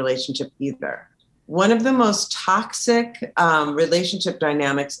inside of the relationship either. One of the most toxic relationship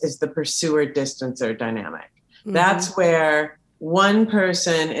dynamics is the pursuer distancer dynamic. That's where one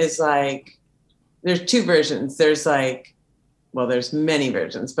person is like, there's two versions. There's there's many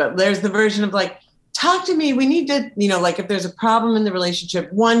versions, but there's the version of like, talk to me. We need to, like if there's a problem in the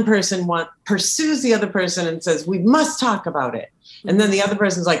relationship, one person pursues the other person and says, we must talk about it. And then the other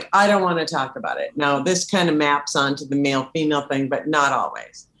person's like, I don't want to talk about it. Now, this kind of maps onto the male-female thing, but not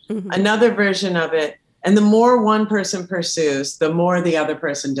always. Another version of it, and the more one person pursues, the more the other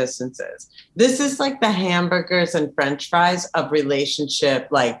person distances. This is like the hamburgers and French fries of relationship,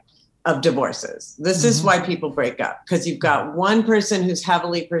 like of divorces. This is why people break up, because you've got one person who's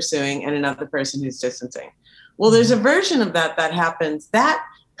heavily pursuing and another person who's distancing. Well, there's a version of that happens. That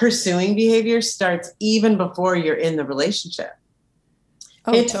pursuing behavior starts even before you're in the relationship.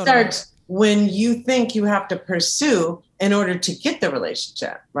 It starts when you think you have to pursue in order to get the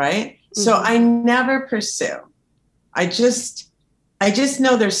relationship, right? So I never pursue. I just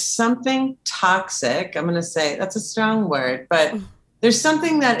know there's something toxic. I'm going to say that's a strong word, but there's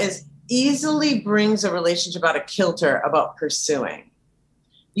something that easily brings a relationship out of kilter about pursuing.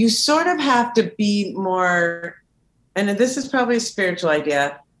 You sort of have to be more, and this is probably a spiritual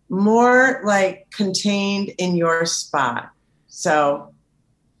idea, more like contained in your spot. So,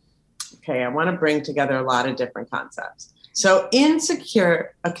 okay, I want to bring together a lot of different concepts. So a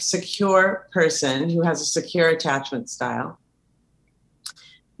secure person who has a secure attachment style.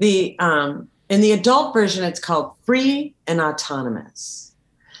 In the adult version, it's called free and autonomous.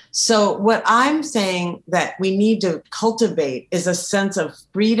 So what I'm saying that we need to cultivate is a sense of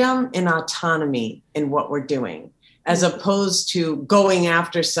freedom and autonomy in what we're doing, as opposed to going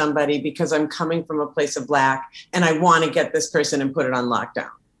after somebody because I'm coming from a place of lack and I want to get this person and put it on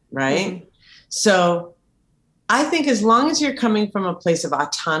lockdown. Right? So I think as long as you're coming from a place of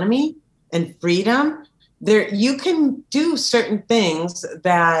autonomy and freedom, you can do certain things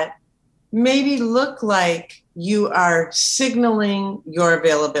that maybe look like you are signaling your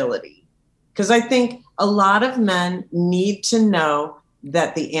availability. Because I think a lot of men need to know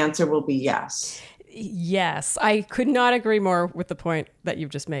that the answer will be yes. Yes, I could not agree more with the point that you've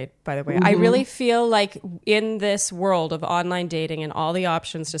just made, by the way. I really feel like in this world of online dating and all the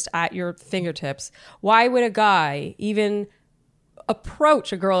options just at your fingertips, why would a guy even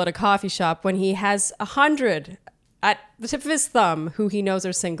approach a girl at a coffee shop when he has 100 at the tip of his thumb who he knows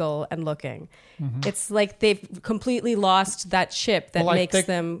are single and looking? It's like they've completely lost that chip that makes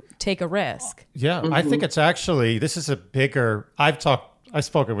them take a risk. Yeah, I think it's actually, this is a bigger, I've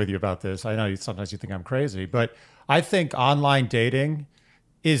spoken with you about this. I know sometimes you think I'm crazy, but I think online dating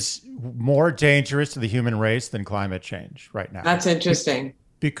is more dangerous to the human race than climate change right now. That's interesting.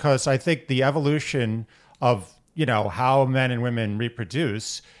 Because I think the evolution of, how men and women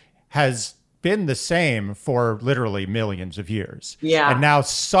reproduce has been the same for literally millions of years. Yeah. And now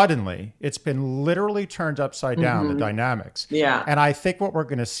suddenly it's been literally turned upside down, the dynamics. Yeah. And I think what we're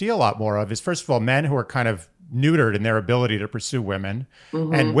going to see a lot more of is, first of all, men who are kind of neutered in their ability to pursue women,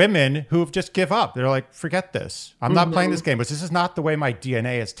 and women who have just give up. They're like, forget this. I'm not playing this game, but this is not the way my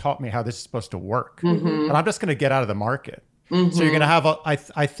DNA has taught me how this is supposed to work. And I'm just going to get out of the market. So you're going to have,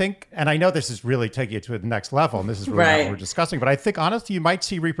 I think, and I know this is really taking it to the next level, and this is really not what we're discussing, but I think honestly, you might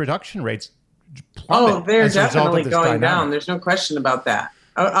see reproduction rates plummet. Oh, they're definitely going down. There's no question about that.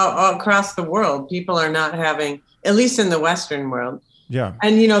 Across the world, people are not having, at least in the Western world. Yeah.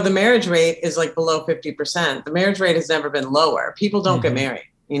 And, the marriage rate is like below 50%. The marriage rate has never been lower. People don't get married,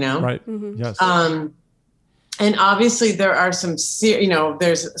 Right. Yes. And obviously there are some,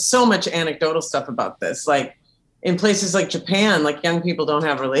 there's so much anecdotal stuff about this. Like in places like Japan, like young people don't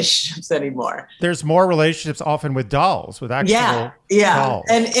have relationships anymore. There's more relationships often with dolls, with actual dolls.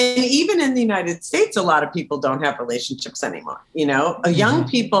 And even in the United States, a lot of people don't have relationships anymore. You know, young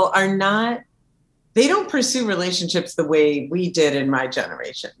people are not, they don't pursue relationships the way we did in my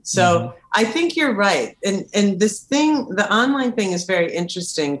generation. So I think you're right. And this thing, the online thing is very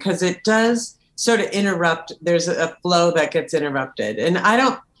interesting because it does sort of interrupt. There's a flow that gets interrupted. And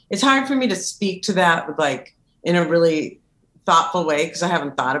it's hard for me to speak to that like in a really thoughtful way because I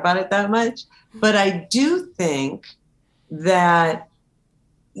haven't thought about it that much. But I do think that,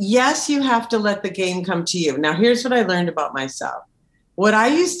 yes, you have to let the game come to you. Now, here's what I learned about myself. What I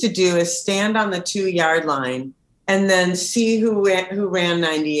used to do is stand on the 2-yard line and then see who ran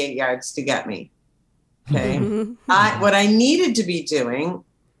 98 yards to get me. Okay. What I needed to be doing,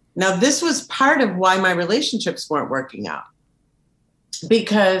 now this was part of why my relationships weren't working out,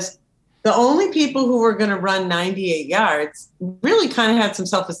 because the only people who were going to run 98 yards really kind of had some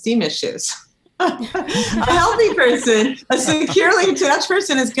self-esteem issues. A healthy person, a securely attached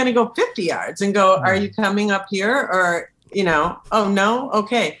person is going to go 50 yards and go, are you coming up here? Or, you know, oh no.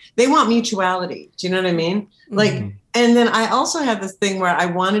 Okay. They want mutuality. Do you know what I mean? Like, and then I also had this thing where I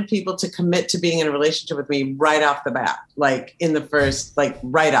wanted people to commit to being in a relationship with me right off the bat, like in the first, like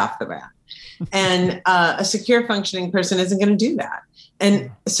right off the bat. And a secure functioning person isn't going to do that.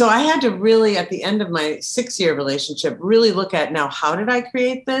 And so I had to really, at the end of my 6-year relationship, really look at, now, how did I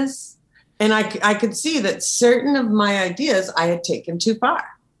create this? And I could see that certain of my ideas I had taken too far,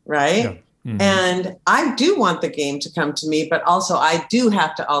 right? Yeah. And I do want the game to come to me, but also I do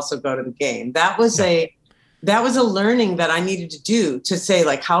have to also go to the game. That was a learning that I needed to do, to say,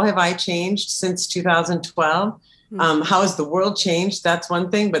 like, how have I changed since 2012? How has the world changed? That's one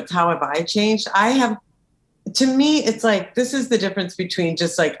thing, but how have I changed? To me, it's like, this is the difference between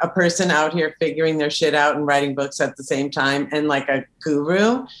just like a person out here figuring their shit out and writing books at the same time and like a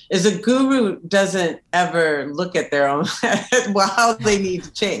guru. Is a guru doesn't ever look at their own, how they need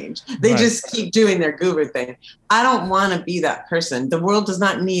to change. They just keep doing their guru thing. I don't want to be that person. The world does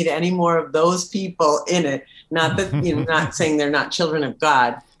not need any more of those people in it. Not that, you know, not saying they're not children of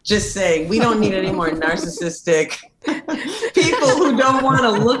God, just saying we don't need any more narcissistic people who don't want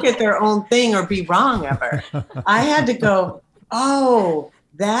to look at their own thing or be wrong ever. I had to go, oh,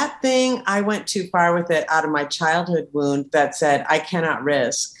 that thing, I went too far with it out of my childhood wound that said I cannot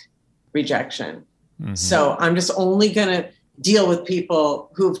risk rejection. So I'm just only going to deal with people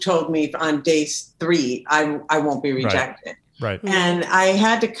who've told me on day 3, I won't be rejected. Right. And I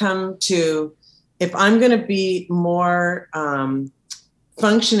had to come to, if I'm going to be more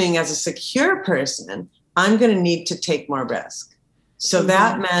functioning as a secure person, I'm going to need to take more risk. So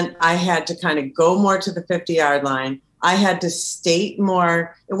that meant I had to kind of go more to the 50-yard line. I had to state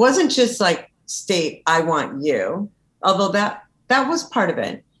more. It wasn't just like state, I want you, although that was part of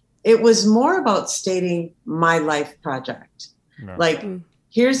it. It was more about stating my life project. Like,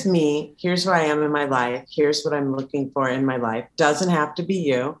 here's me, here's where I am in my life, here's what I'm looking for in my life. Doesn't have to be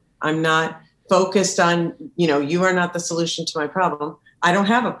you. I'm not focused on, you know, you are not the solution to my problem. I don't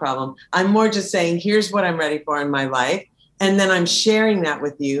have a problem. I'm more just saying, here's what I'm ready for in my life. And then I'm sharing that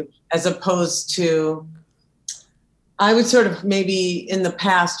with you, as opposed to, I would sort of maybe in the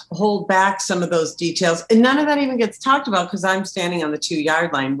past hold back some of those details. And none of that even gets talked about because I'm standing on the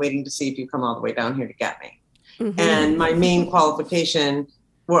 2-yard line waiting to see if you come all the way down here to get me. And my main qualification,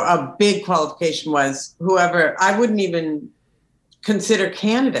 or a big qualification, was whoever, I wouldn't even consider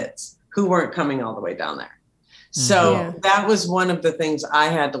candidates who weren't coming all the way down there. So that was one of the things I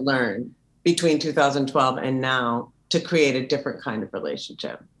had to learn between 2012 and now to create a different kind of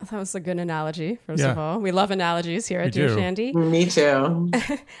relationship. That was a good analogy, first of all. We love analogies here at Dear Shandy. Me too.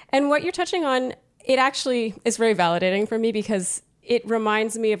 And what you're touching on, it actually is very validating for me, because it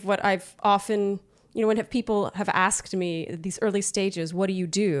reminds me of what I've often, you know, when people have asked me these early stages, what do you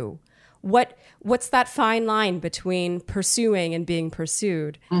do? What's that fine line between pursuing and being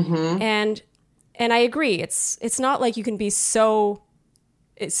pursued? And I agree. It's not like you can be so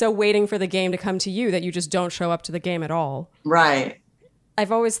waiting for the game to come to you that you just don't show up to the game at all. Right.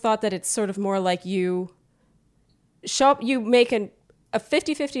 I've always thought that it's sort of more like you show up, you make a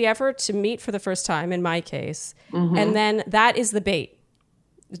 50-50 effort to meet for the first time, in my case, and then that is the bait.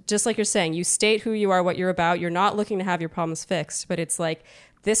 Just like you're saying, you state who you are, what you're about. You're not looking to have your problems fixed, but it's like,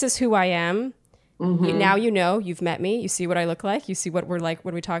 this is who I am. Now you know, you've met me, you see what I look like, you see what we're like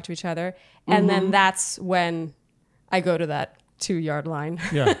when we talk to each other. And then that's when I go to that 2-yard line.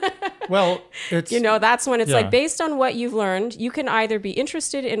 Yeah. Well, it's, you know, that's when it's like, based on what you've learned, you can either be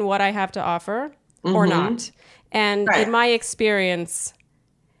interested in what I have to offer or not. And in my experience,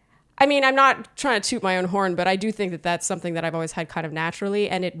 I mean, I'm not trying to toot my own horn, but I do think that that's something that I've always had kind of naturally,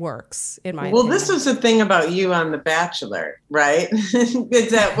 and it works in my opinion. This was the thing about you on The Bachelor, right? Is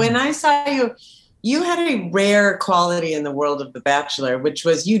that when I saw you, you had a rare quality in the world of The Bachelor, which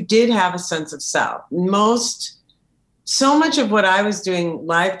was you did have a sense of self. So much of what I was doing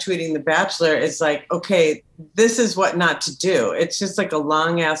live tweeting The Bachelor is like, okay, this is what not to do. It's just like a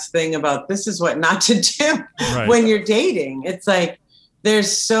long ass thing about this is what not to do when you're dating. It's like,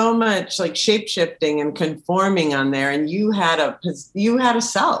 there's so much like shape shifting and conforming on there. And you had a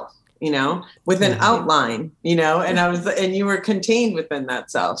self, with an outline, and you were contained within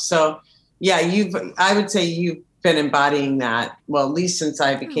that self. So yeah, I would say you've been embodying that. Well, at least since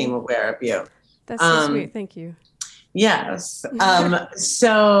I became aware of you. That's so sweet. Thank you. Yes. And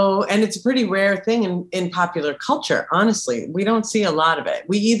it's a pretty rare thing in popular culture. Honestly, we don't see a lot of it.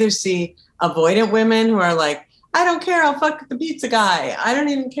 We either see avoidant women who are like, I don't care. I'll fuck the pizza guy. I don't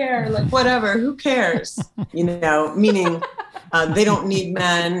even care. Like, whatever. Who cares? Meaning they don't need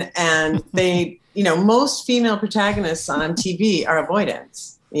men. And most female protagonists on TV are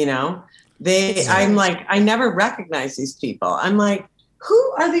avoidants, I'm like, I never recognize these people. I'm like,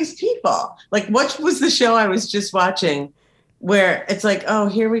 who are these people? Like, what was the show I was just watching where it's like, oh,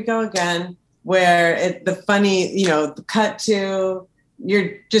 here we go again, where the funny, the cut to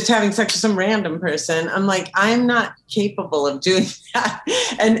you're just having sex with some random person. I'm like, I'm not capable of doing that.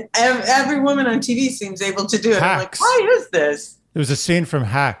 And every woman on TV seems able to do it. Hacks. I'm like, why is this? There was a scene from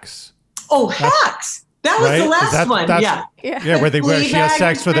Hacks. Oh, Hacks. That was the last one. Yeah, where she has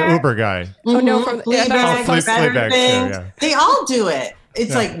sex with the Uber guy. Oh no, from Fleabag things. Yeah. They all do it.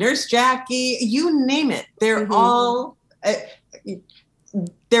 It's like Nurse Jackie, you name it. They're all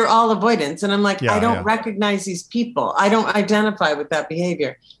avoidance. And I'm like, I don't recognize these people. I don't identify with that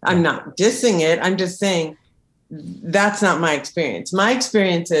behavior. I'm not dissing it. I'm just saying that's not my experience. My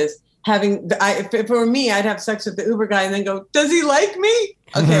experience is if it were me, I'd have sex with the Uber guy and then go, does he like me?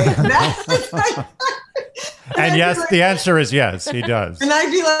 Okay. And yes, the answer is yes, he does. And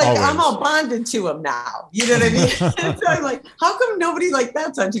I'd be like, always. I'm all bonded to him now. You know what I mean? So I'm like, how come nobody like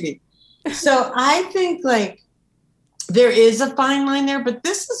that's on TV? So I think like there is a fine line there, but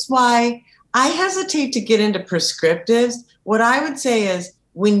this is why I hesitate to get into prescriptives. What I would say is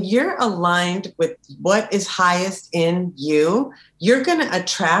when you're aligned with what is highest in you, you're going to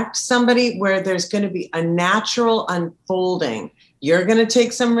attract somebody where there's going to be a natural unfolding. You're going to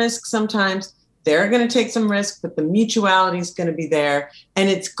take some risks sometimes. They're going to take some risk, but the mutuality is going to be there. And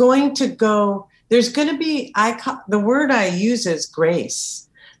it's going to go, there's going to be, the word I use is grace.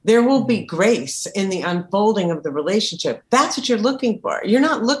 There will be grace in the unfolding of the relationship. That's what you're looking for. You're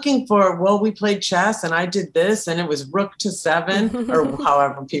not looking for, well, we played chess and I did this and it was rook to 7 or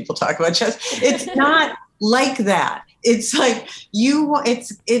however people talk about chess. It's not like that. It's like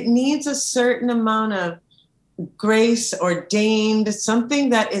it needs a certain amount of grace ordained, something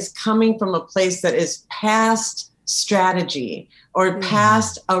that is coming from a place that is past strategy or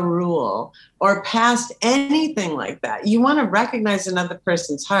past a rule or past anything like that. You want to recognize another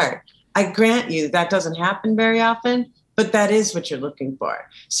person's heart. I grant you that doesn't happen very often, but that is what you're looking for.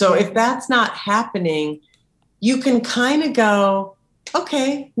 So if that's not happening, you can kind of go,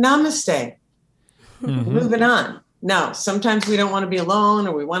 okay, namaste, moving on. No, sometimes we don't want to be alone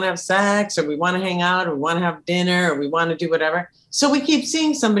or we want to have sex or we want to hang out or we want to have dinner or we want to do whatever. So we keep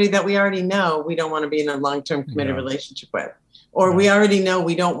seeing somebody that we already know we don't want to be in a long-term committed relationship with, or we already know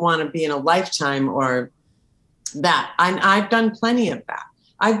we don't want to be in a lifetime or that. I've done plenty of that.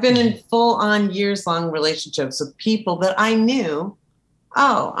 I've been in full-on years-long relationships with people that I knew,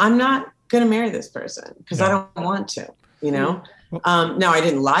 I'm not going to marry this person because I don't want to, Now, I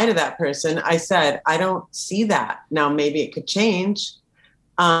didn't lie to that person. I said, I don't see that. Now, maybe it could change.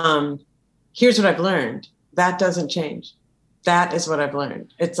 Here's what I've learned. That doesn't change. That is what I've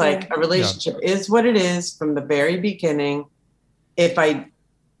learned. It's like a relationship is what it is from the very beginning. This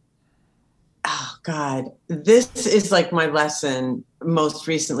is like my lesson most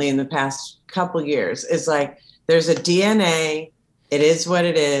recently in the past couple years is like, there's a DNA. It is what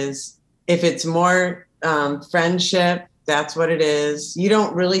it is. If it's more friendship, that's what it is. You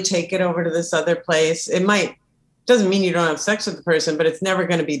don't really take it over to this other place. Doesn't mean you don't have sex with the person, but it's never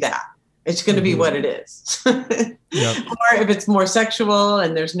going to be that. It's going to be what it is. Or if it's more sexual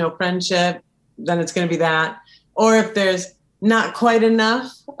and there's no friendship, then it's going to be that. Or if there's not quite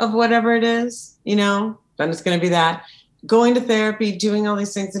enough of whatever it is, then it's going to be that. Going to therapy, doing all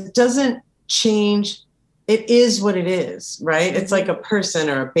these things, it doesn't change. It is what it is, right? It's like a person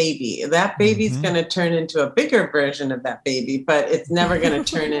or a baby. That baby's going to turn into a bigger version of that baby, but it's never going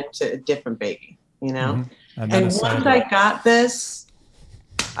to turn into a different baby, And once I got this,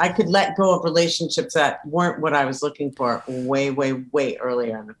 I could let go of relationships that weren't what I was looking for way, way, way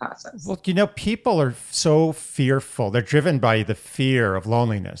earlier in the process. Well, people are so fearful. They're driven by the fear of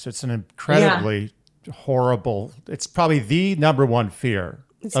loneliness. It's an incredibly horrible, it's probably the number one fear.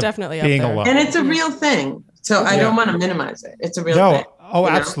 It's definitely being up there. alone. And it's a real thing. So I don't want to minimize it. It's a real thing. Oh,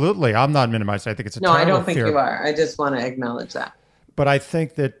 absolutely. I'm not minimizing. I think it's a terrible fear. No, I don't think you are. I just want to acknowledge that. But I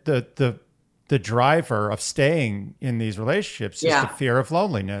think that the driver of staying in these relationships is the fear of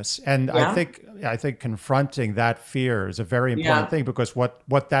loneliness. And I think confronting that fear is a very important thing, because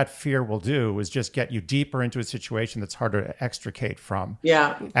what that fear will do is just get you deeper into a situation that's harder to extricate from.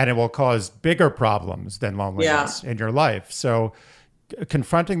 Yeah. And it will cause bigger problems than loneliness in your life. So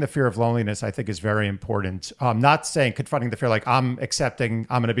confronting the fear of loneliness, I think, is very important. Not saying confronting the fear like I'm accepting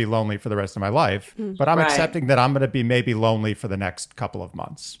I'm going to be lonely for the rest of my life, but I'm accepting that I'm going to be maybe lonely for the next couple of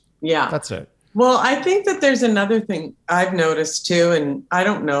months. Yeah. That's it. Well, I think that there's another thing I've noticed too, and I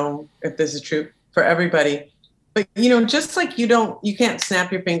don't know if this is true for everybody, but just like you can't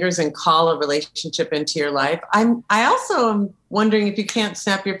snap your fingers and call a relationship into your life. I also am wondering if you can't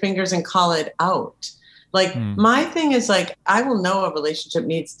snap your fingers and call it out. Like my thing is like, I will know a relationship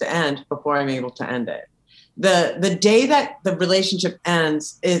needs to end before I'm able to end it. The day that the relationship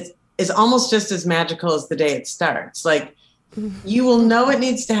ends is almost just as magical as the day it starts. Like you will know it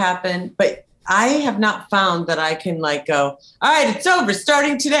needs to happen, but I have not found that I can like go, all right, it's over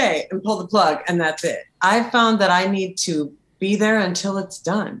starting today, and pull the plug and that's it. I found that I need to be there until it's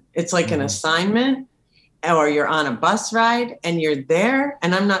done. It's like an assignment, or you're on a bus ride and you're there.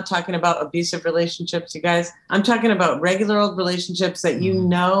 And I'm not talking about abusive relationships, you guys. I'm talking about regular old relationships that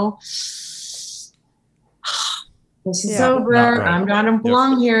this is over. I'm not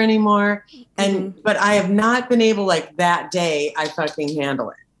belong here anymore. And but I have not been able, like that day, I fucking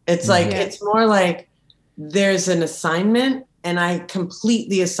handle it. It's like it's more like there's an assignment and I complete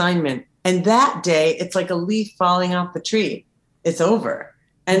the assignment. And that day, it's like a leaf falling off the tree. It's over.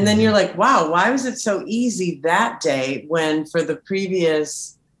 And then you're like, wow, why was it so easy that day when for the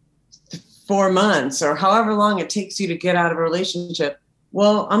previous 4 months or however long it takes you to get out of a relationship?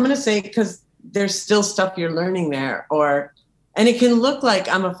 Well, I'm going to say because there's still stuff you're learning there, and it can look like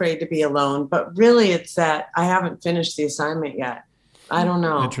I'm afraid to be alone, but really it's that I haven't finished the assignment yet. I don't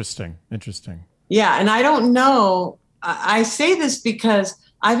know. Interesting. Yeah. And I don't know. I say this because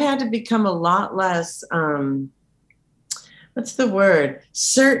I've had to become a lot less, what's the word?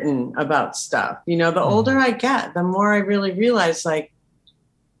 Certain about stuff. The older I get, the more I really realize, like,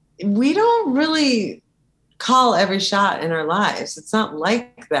 we don't really call every shot in our lives. It's not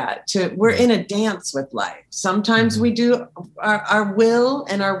like that. We're in a dance with life. Sometimes we do our will,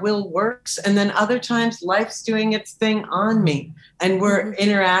 and our will works. And then other times life's doing its thing on me and we're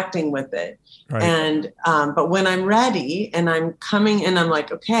interacting with it. Right. And, but when I'm ready and I'm coming and I'm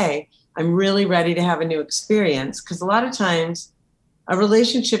like, okay, I'm really ready to have a new experience. Because a lot of times a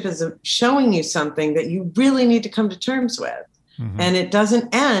relationship is showing you something that you really need to come to terms with. And it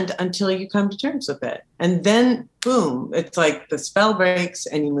doesn't end until you come to terms with it. And then, boom, it's like the spell breaks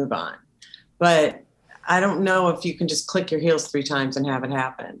and you move on. But I don't know if you can just click your heels 3 times and have it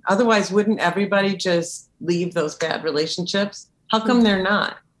happen. Otherwise, wouldn't everybody just leave those bad relationships? How come they're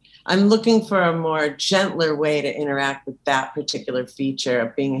not? I'm looking for a more gentler way to interact with that particular feature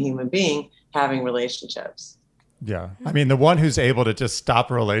of being a human being, having relationships. Yeah. I mean, the one who's able to just stop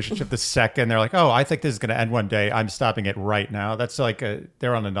a relationship the second they're like, oh, I think this is going to end one day, I'm stopping it right now. That's like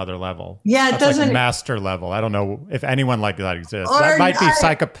they're on another level. Yeah, That's like master level. I don't know if anyone like that exists. That might be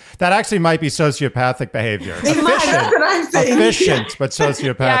that actually might be sociopathic behavior. That's what I'm saying. Efficient, but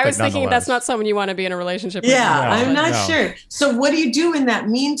sociopathic. Yeah, I was thinking that's not someone you want to be in a relationship with. Yeah, I'm not sure. So what do you do in that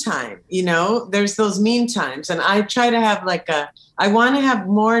meantime? There's those mean times. And I try to have I want to have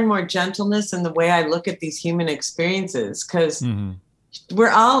more and more gentleness in the way I look at these human experiences, because we're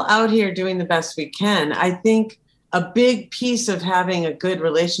all out here doing the best we can. I think a big piece of having a good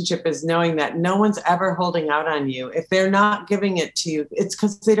relationship is knowing that no one's ever holding out on you. If they're not giving it to you, it's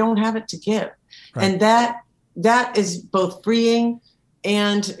because they don't have it to give. Right. And that is both freeing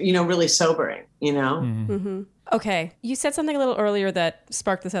and, really sobering, Okay. You said something a little earlier that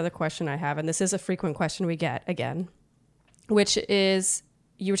sparked this other question I have, and this is a frequent question we get again, which is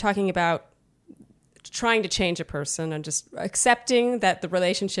you were talking about trying to change a person and just accepting that the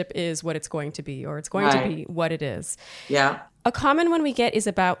relationship is what it's going to be, or it's going to be what it is. Yeah. A common one we get is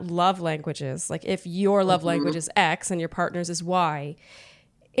about love languages. Like if your love language is X and your partner's is Y,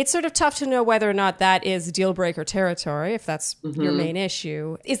 it's sort of tough to know whether or not that is deal breaker territory, if that's your main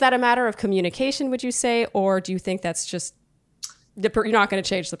issue. Is that a matter of communication, would you say? Or do you think that's just, you're not going to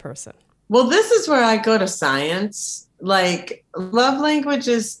change the person? Well, this is where I go to science. like love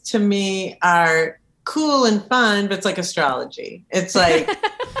languages to me are cool and fun, but it's like astrology. It's like,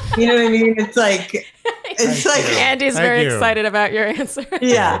 you know what I mean? It's like Andy's very excited about your answer.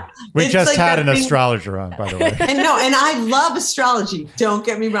 Yeah. We just had an astrologer on, by the way. And I love astrology. Don't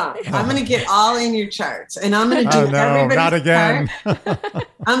get me wrong. I'm going to get all in your charts and I'm going to do everybody's not again.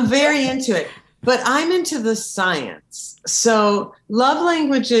 I'm very into it, but I'm into the science. So love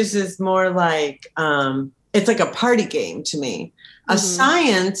languages is more like, it's like a party game to me. A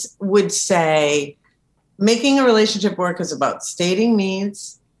science would say making a relationship work is about stating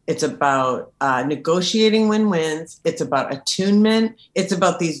needs. It's about negotiating win-wins. It's about attunement. It's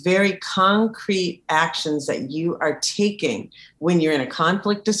about these very concrete actions that you are taking when you're in a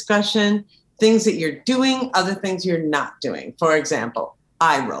conflict discussion, things that you're doing, other things you're not doing. For example,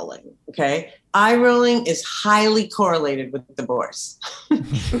 eye rolling, okay? Eye rolling is highly correlated with divorce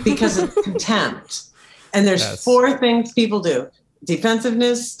because of contempt. And there's 4 things people do: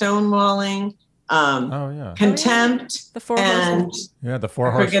 defensiveness, stonewalling, contempt, the 4 and the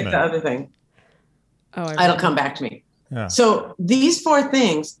 4 horsemen. Forget the other thing. It'll come back to me. Yeah. So these 4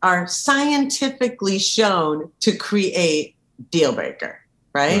 things are scientifically shown to create deal breaker,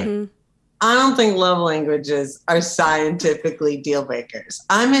 right? Mm-hmm. I don't think love languages are scientifically deal breakers.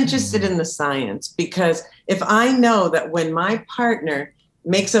 I'm interested in the science because if I know that when my partner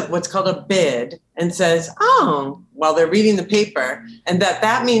makes up what's called a bid and says, while they're reading the paper, and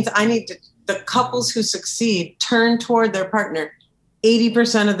that means I need to, the couples who succeed turn toward their partner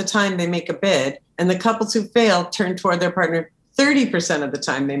 80% of the time they make a bid, and the couples who fail turn toward their partner 30% of the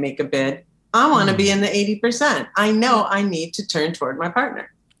time they make a bid. I want to be in the 80%. I know I need to turn toward my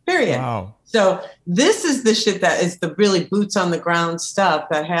partner, period. Wow. So this is the shit that is the really boots on the ground stuff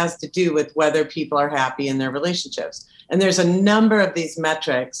that has to do with whether people are happy in their relationships. And there's a number of these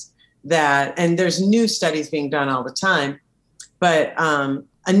metrics and there's new studies being done all the time, but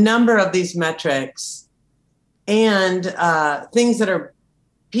a number of these metrics and things that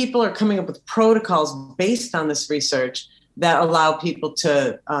people are coming up with protocols based on this research that allow people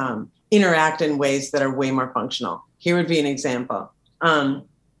to interact in ways that are way more functional. Here would be an example.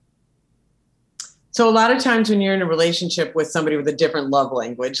 So a lot of times when you're in a relationship with somebody with a different love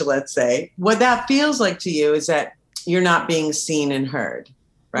language, let's say, what that feels like to you is that you're not being seen and heard,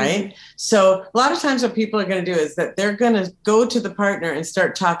 right? Mm-hmm. So a lot of times what people are going to do is that they're going to go to the partner and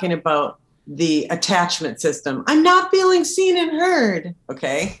start talking about the attachment system. I'm not feeling seen and heard,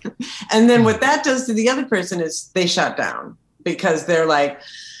 okay? And then what that does to the other person is they shut down because they're like,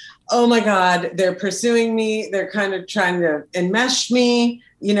 oh my God, they're pursuing me. They're kind of trying to enmesh me.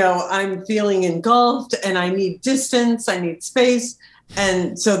 You know, I'm feeling engulfed and I need distance. I need space.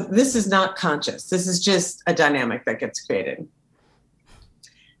 And so this is not conscious. This is just a dynamic that gets created.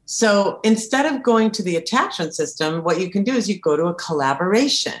 So instead of going to the attachment system, what you can do is you go to a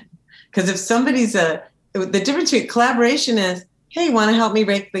collaboration. Because if somebody's the difference between collaboration is, hey, want to help me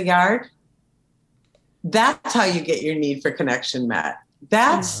rake the yard? That's how you get your need for connection met.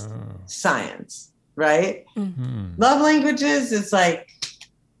 That's science, right? Mm-hmm. Love languages is like,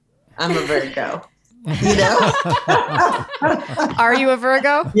 I'm a Virgo, you know? Are you a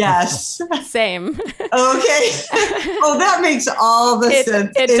Virgo? Yes. Same. Okay. Oh, that makes all the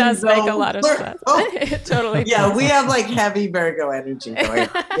sense. It does make a lot of sense. It totally does. Yeah, we have like heavy Virgo energy going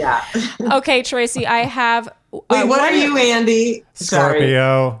on. Yeah. Okay, Tracy, I have... Wait, what are you, Andy?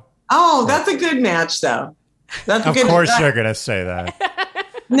 Scorpio. Sorry. Oh, that's a good match, though. That's of course you're going to say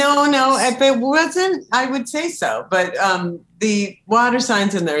that. No, if it wasn't, I would say so. But the water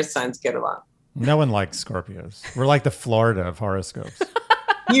signs and the earth signs get along. No one likes Scorpios. We're like the Florida of horoscopes.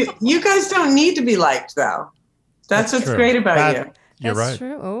 You guys don't need to be liked, though. That's what's true. Great about you. You're right. That's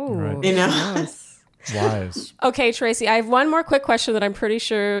true. Oh, right. You know? Yes. Wise. Okay, Tracy, I have one more quick question that I'm pretty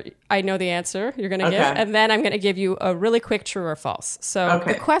sure I know the answer you're going to give. And then I'm going to give you a really quick true or false. So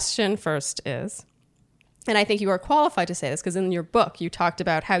the question first is... And I think you are qualified to say this because in your book, you talked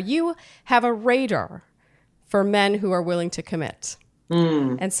about how you have a radar for men who are willing to commit.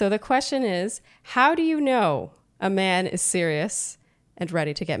 Mm. And so the question is, how do you know a man is serious and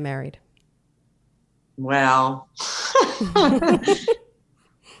ready to get married? Well,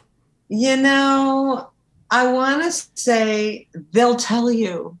 you know, I want to say they'll tell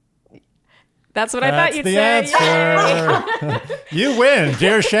you. That's what I thought you'd say. Answer. You win,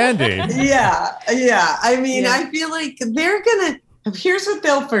 dear Shandy. Yeah. I mean, I feel like they're going to, here's what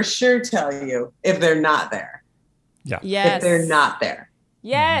they'll for sure tell you if they're not there. Yeah. Yes. If they're not there.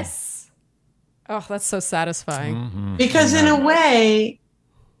 Yes. Oh, that's so satisfying. Mm-hmm. Because in a way,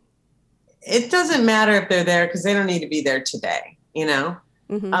 it doesn't matter if they're there because they don't need to be there today, you know?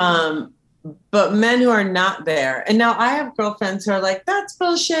 Mm-hmm. But men who are not there. And now I have girlfriends who are like, that's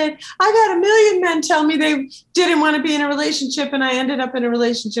bullshit. I got a million men tell me they didn't want to be in a relationship and I ended up in a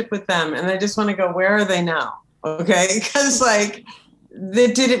relationship with them. And I just want to go, where are they now? Okay. Because like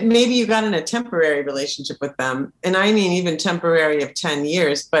they didn't, maybe you got in a temporary relationship with them. And I mean, even temporary of 10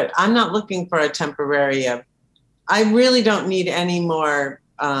 years, but I'm not looking for a temporary of, I really don't need any more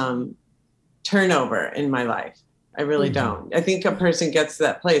turnover in my life. I really don't. I think a person gets to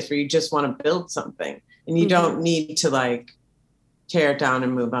that place where you just want to build something and you don't need to like tear it down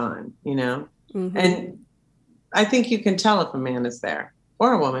and move on, you know? And I think you can tell if a man is there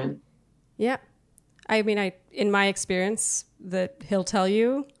or a woman. Yeah. I mean, in my experience, that he'll tell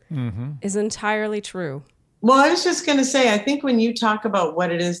you is entirely true. Well, I was just going to say, I think when you talk about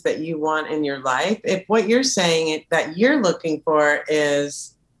what it is that you want in your life, if what you're saying that you're looking for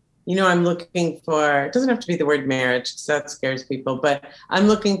is, you know, I'm looking for, it doesn't have to be the word marriage because that scares people, but I'm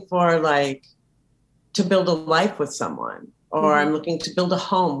looking for like to build a life with someone, or I'm looking to build a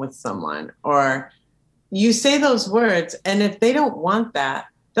home with someone, or you say those words. And if they don't want that,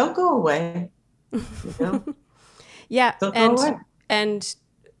 they'll go away. You know? Yeah. And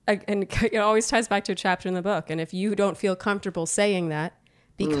it always ties back to a chapter in the book. And if you don't feel comfortable saying that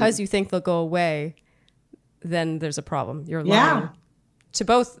because you think they'll go away, then there's a problem. You're lying to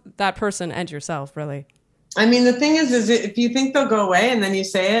both that person and yourself, really. I mean, the thing is if you think they'll go away and then you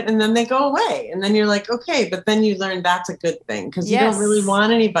say it and then they go away and then you're like, okay, but then you learn that's a good thing because you don't really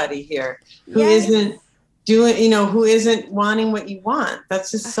want anybody here who isn't doing, you know, who isn't wanting what you want.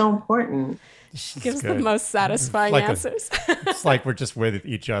 That's just so important. Gives the most satisfying answers. It's like we're just with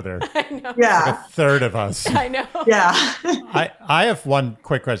each other. I know. Yeah. Like a third of us. I know. Yeah. I have one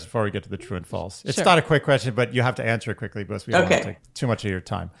quick question before we get to the true and false. It's not a quick question, but you have to answer it quickly because we don't want to take too much of your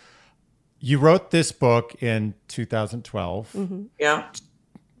time. You wrote this book in 2012. Yeah.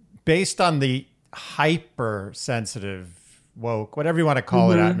 Based on the hypersensitive, woke, whatever you want to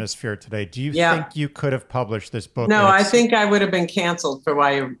call it, atmosphere today, do you think you could have published this book? No, I think I would have been canceled for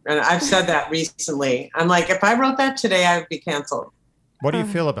and I've said that recently. I'm like, if I wrote that today, I would be canceled. What do you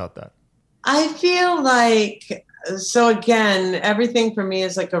feel about that? I feel like, so again, everything for me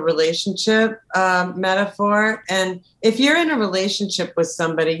is like a relationship metaphor. And if you're in a relationship with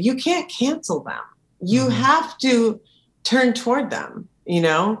somebody, you can't cancel them. You have to turn toward them, you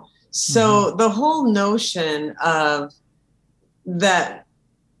know? So the whole notion of that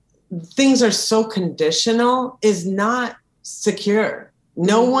things are so conditional is not secure.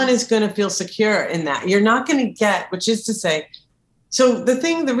 No one is going to feel secure in that. You're not going to get, which is to say, so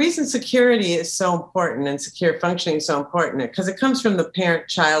the reason security is so important and secure functioning is so important because it comes from the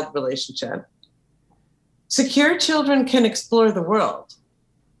parent-child relationship. Secure children can explore the world.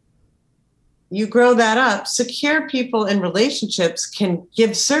 You grow that up. Secure people in relationships can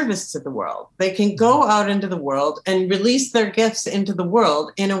give service to the world. They can go out into the world and release their gifts into the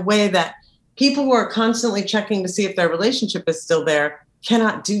world in a way that people who are constantly checking to see if their relationship is still there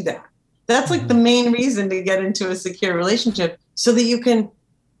cannot do that. That's like the main reason to get into a secure relationship so that you can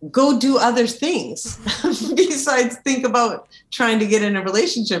go do other things besides think about trying to get in a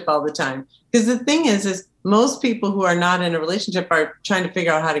relationship all the time. Because the thing is most people who are not in a relationship are trying to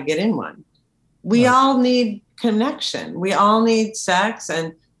figure out how to get in one. We all need connection. We all need sex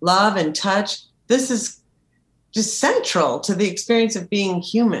and love and touch. This is just central to the experience of being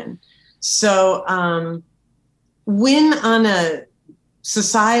human. So when on a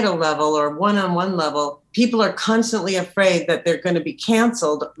societal level or one-on-one level, people are constantly afraid that they're going to be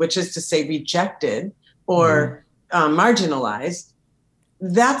canceled, which is to say rejected or marginalized,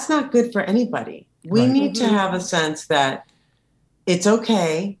 that's not good for anybody. We need to have a sense that it's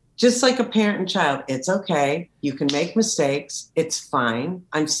okay. Just like a parent and child, it's okay. You can make mistakes. It's fine.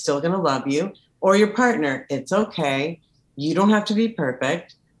 I'm still going to love you. Or your partner, it's okay. You don't have to be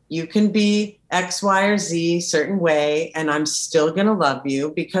perfect. You can be X, Y, or Z certain way, and I'm still going to love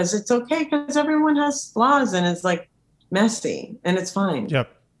you because it's okay because everyone has flaws and it's like messy and it's fine.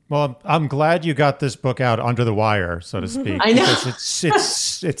 Yep. Well, I'm glad you got this book out under the wire, so to speak. I know.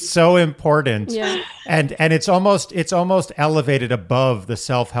 Because it's so important. Yeah. And it's almost elevated above the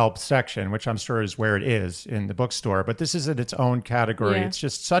self-help section, which I'm sure is where it is in the bookstore. But this is in its own category. Yeah. It's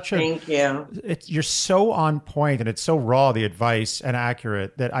just such a Thank you. You're so on point and it's so raw, the advice, and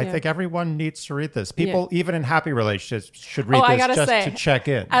accurate that I think everyone needs to read this. People, even in happy relationships, should read this just to check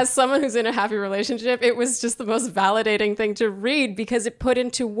in. As someone who's in a happy relationship, it was just the most validating thing to read because it put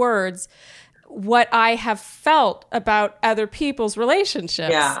into words what I have felt about other people's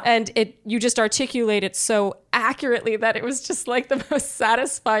relationships. Yeah. And you just articulate it so accurately that it was just like the most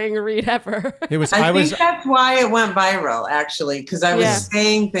satisfying read ever. It was. I think that's why it went viral, actually, because I was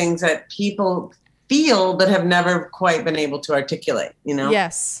saying things that people feel but have never quite been able to articulate, you know?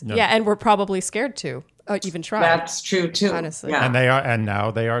 Yes. Yeah. And we're probably scared to even try. That's true too. Honestly. Yeah. And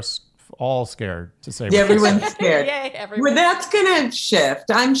now they are all scared to say. Yeah, everyone's scared. Yay, everyone. Well, that's going to shift.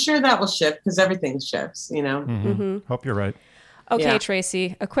 I'm sure that will shift because everything shifts, you know? Mm-hmm. Hope you're right. Okay,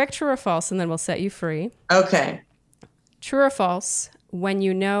 Tracy, a quick true or false, and then we'll set you free. Okay. True or false, when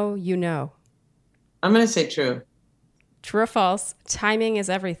you know, you know. I'm going to say true. True or false, timing is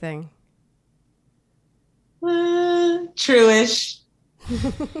everything. True-ish.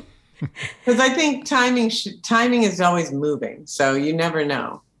 Because I think timing is always moving, so you never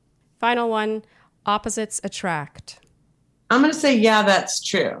know. Final one, opposites attract. I'm going to say, yeah, that's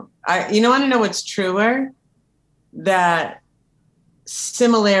true. Want to know what's truer? That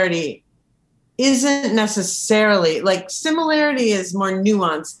similarity isn't necessarily, like, similarity is more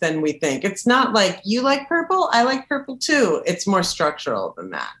nuanced than we think. It's not like you like purple, I like purple too. It's more structural than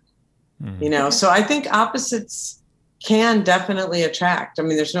that, you know? So I think opposites can definitely attract. I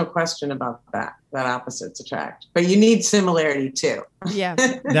mean, there's no question about that opposites attract, but you need similarity too. Yeah.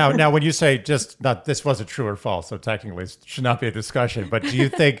 Now, when you say this wasn't true or false, so technically it should not be a discussion, but do you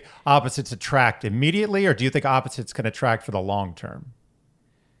think opposites attract immediately, or do you think opposites can attract for the long term?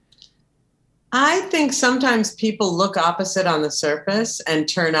 I think sometimes people look opposite on the surface and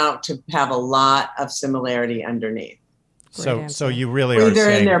turn out to have a lot of similarity underneath. So you really are either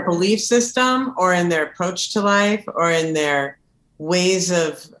saying, in their belief system or in their approach to life or in their ways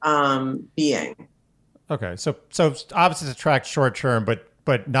of being. Okay, so opposites attract short term,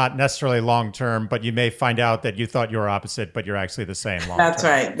 but not necessarily long term. But you may find out that you thought you were opposite, but you're actually the same long term. That's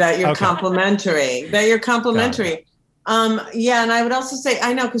right. That you're complementary. Yeah, and I would also say,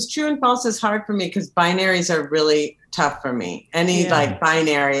 I know, because true and false is hard for me because binaries are really tough for me. Any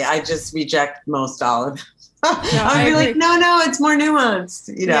binary, I just reject most all of them. I'd be like, no, it's more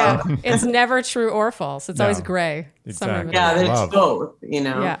nuanced, you know. Yeah. It's never true or false. It's always gray. Exactly. Yeah, it's both, you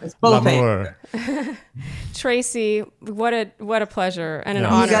know. Yeah. It's both things. Tracy, what a pleasure and an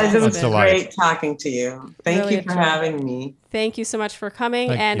honor. You guys, it was great talking to you. Thank you for having me. Thank you so much for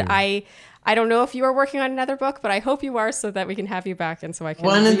coming. I don't know if you are working on another book, but I hope you are, so that we can have you back and so I can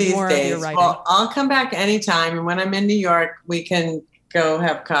one of these more days. Of your writing. Well, I'll come back anytime, and when I'm in New York, we can go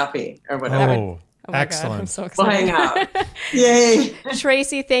have coffee or whatever. Oh, excellent! God, I'm so excited. We'll hang out. Yay,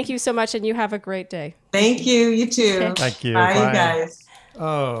 Tracy! Thank you so much, and you have a great day. Thank you. You too. Okay. Thank you. Bye, you guys.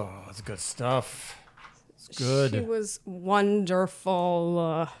 Oh, that's good stuff. Good. She was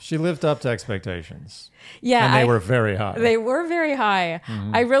wonderful. She lived up to expectations. Yeah. And they were very high. They were very high.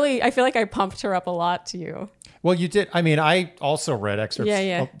 Mm-hmm. I feel like I pumped her up a lot to you. Well, you did. I mean, I also read excerpts.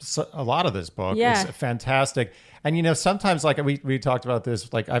 Yeah. A lot of this book is fantastic. And, you know, sometimes, like, we talked about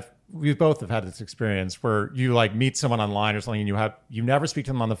this, like, we both have had this experience where you, like, meet someone online or something and you never speak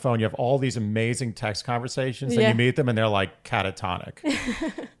to them on the phone. You have all these amazing text conversations and you meet them and they're, like, catatonic.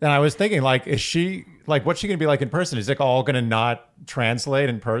 And I was thinking, like, what's she going to be like in person? Is it all going to not translate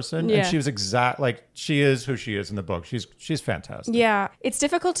in person? Yeah. And she was she is who she is in the book. She's fantastic. Yeah. It's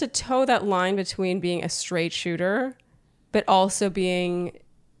difficult to toe that line between being a straight shooter, but also being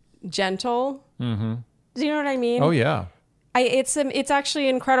gentle. Mm-hmm. Do you know what I mean? Oh, yeah. It's actually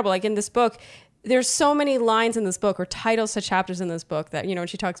incredible. Like in this book, there's so many lines in this book or titles to chapters in this book that, you know, when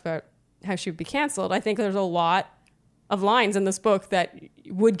she talks about how she would be canceled, I think there's a lot of lines in this book that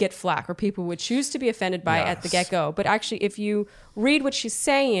would get flack or people would choose to be offended by at the get-go. But actually, if you read what she's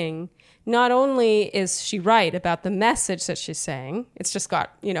saying, not only is she right about the message that she's saying, it's just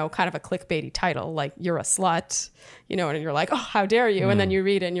got, you know, kind of a clickbaity title, like "You're a slut," you know, and you're like, "Oh, how dare you?" And then you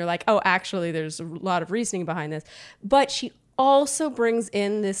read it and you're like, "Oh, actually, there's a lot of reasoning behind this." But she also brings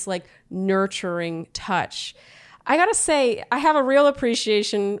in this like nurturing touch. I gotta say, I have a real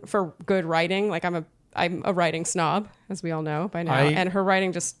appreciation for good writing. Like I'm a writing snob, as we all know by now, and her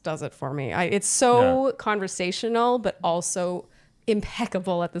writing just does it for me. It's so conversational, but also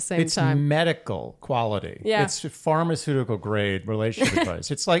impeccable at the same time. It's medical quality. Yeah. It's pharmaceutical grade relationship advice.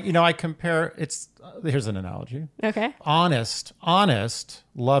 It's like, you know, here's an analogy. Okay. Honest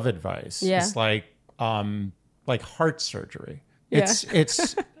love advice. Yeah. It's like heart surgery.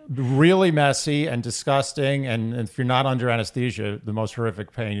 It's really messy and disgusting. And if you're not under anesthesia, the most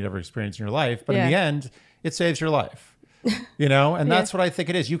horrific pain you'd ever experience in your life. But in the end, it saves your life. And that's what I think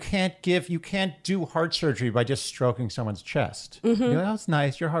it is. You can't do heart surgery by just stroking someone's chest. You're like, oh, it's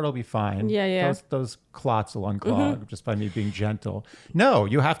nice. Your heart will be fine. Yeah. Those clots will unclog just by me being gentle. No,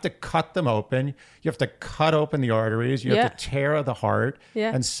 you have to cut them open. You have to cut open the arteries. You have to tear the heart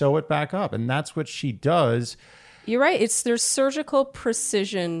and sew it back up. And that's what she does. You're right. There's surgical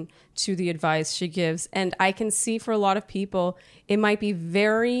precision to the advice she gives. And I can see for a lot of people, it might be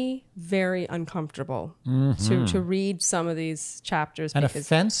very, very uncomfortable to read some of these chapters. And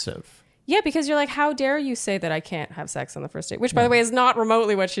offensive. Yeah, because you're like, how dare you say that I can't have sex on the first date? Which, by the way, is not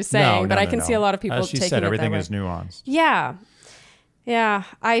remotely what she's saying. But I can see a lot of people taking it that way. As she said, everything is nuanced. Yeah. Yeah.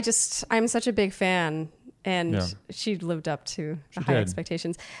 I'm such a big fan. And she lived up to the high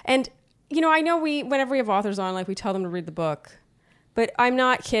expectations. And I know whenever we have authors on, like we tell them to read the book, but I'm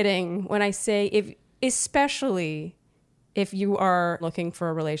not kidding when I say especially if you are looking for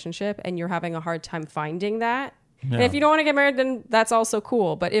a relationship and you're having a hard time finding that. Yeah. And if you don't want to get married, then that's also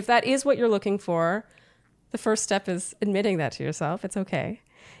cool. But if that is what you're looking for, the first step is admitting that to yourself. It's okay.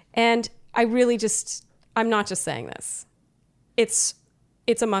 And I'm not just saying this. It's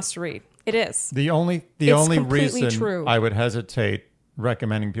a must read. It is. The only reason I would hesitate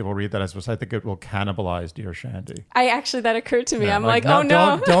recommending people read that is I think it will cannibalize Dear Shandy. That occurred to me. I'm like, oh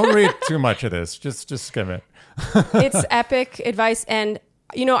no. Don't read too much of this. Just skim it. It's epic advice. And,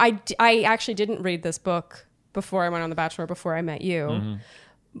 I actually didn't read this book before I went on The Bachelor, before I met you.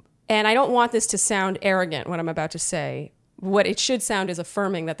 Mm-hmm. And I don't want this to sound arrogant, what I'm about to say. What it should sound is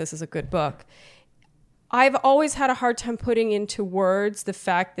affirming that this is a good book. I've always had a hard time putting into words the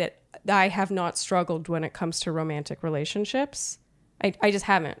fact that I have not struggled when it comes to romantic relationships. I just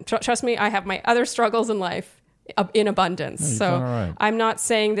haven't. Trust me, I have my other struggles in life in abundance. So right. I'm not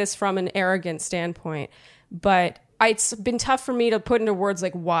saying this from an arrogant standpoint, but it's been tough for me to put into words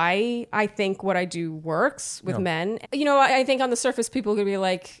like why I think what I do works with men. I think on the surface, people could be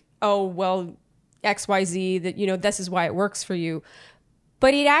like, oh, well, XYZ, that, this is why it works for you.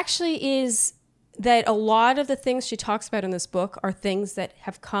 But it actually is that a lot of the things she talks about in this book are things that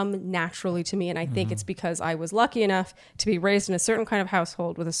have come naturally to me. And I think it's because I was lucky enough to be raised in a certain kind of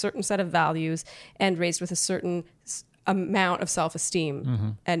household with a certain set of values and raised with a certain amount of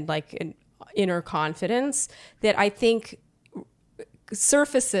self-esteem and like an inner confidence that I think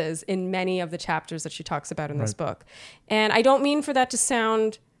surfaces in many of the chapters that she talks about in this book. And I don't mean for that to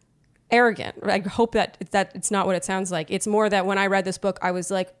sound arrogant. I hope that it's not what it sounds like. It's more that when I read this book, I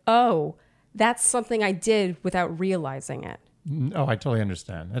was like, oh, that's something I did without realizing it. Oh, I totally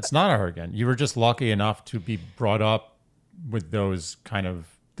understand. It's not arrogant. You were just lucky enough to be brought up with those kind of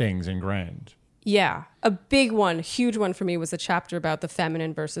things ingrained. Yeah. A big one, huge one for me was a chapter about the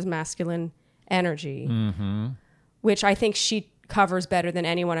feminine versus masculine energy, which I think she covers better than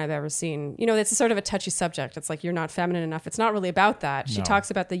anyone I've ever seen. It's a sort of a touchy subject. It's like, you're not feminine enough. It's not really about that. She talks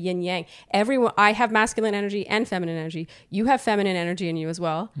about the yin yang. I have masculine energy and feminine energy. You have feminine energy in you as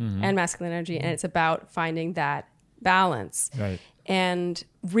well, and masculine energy. And it's about finding that balance. Right. And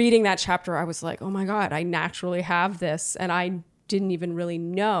reading that chapter, I was like, oh my God, I naturally have this. And I didn't even really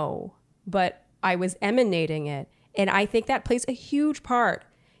know, but I was emanating it. And I think that plays a huge part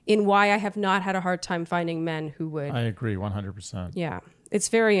in why I have not had a hard time finding men who would. I agree 100%. Yeah, it's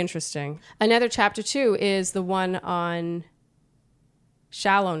very interesting. Another chapter too is the one on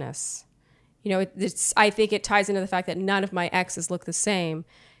shallowness. I think it ties into the fact that none of my exes look the same.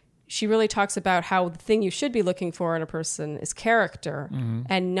 She really talks about how the thing you should be looking for in a person is character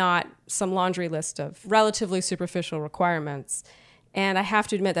and not some laundry list of relatively superficial requirements. And I have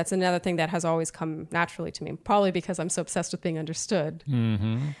to admit, that's another thing that has always come naturally to me, probably because I'm so obsessed with being understood,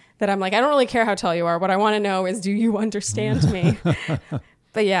 that I'm like, I don't really care how tall you are. What I want to know is, do you understand me?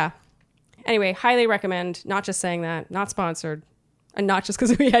 But yeah. Anyway, highly recommend, not just saying that, not sponsored, and not just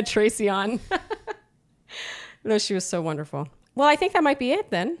because we had Tracy on. No, she was so wonderful. Well, I think that might be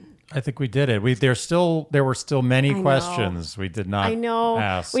it then. I think we did it. There were still many questions we did not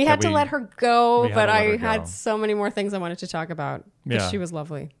ask. We had to let her go, but I had so many more things I wanted to talk about. Yeah. She was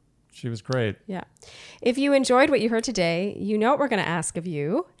lovely. She was great. Yeah. If you enjoyed what you heard today, you know what we're going to ask of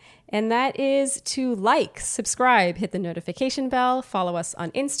you, and that is to like, subscribe, hit the notification bell, follow us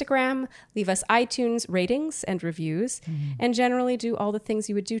on Instagram, leave us iTunes ratings and reviews, and generally do all the things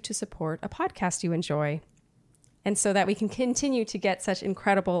you would do to support a podcast you enjoy. And so that we can continue to get such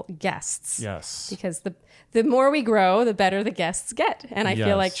incredible guests. Yes. Because the more we grow, the better the guests get. And I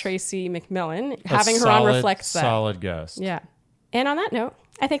feel like Tracy McMillan, having her on reflects that. Solid guest. Yeah. And on that note,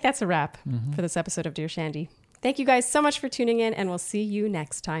 I think that's a wrap for this episode of Dear Shandy. Thank you guys so much for tuning in, and we'll see you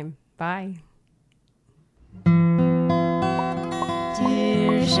next time. Bye.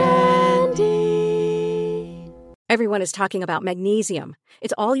 Dear Shandy. Everyone is talking about magnesium.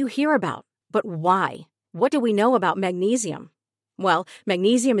 It's all you hear about. But why? What do we know about magnesium? Well,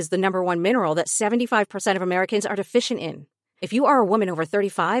 magnesium is the number one mineral that 75% of Americans are deficient in. If you are a woman over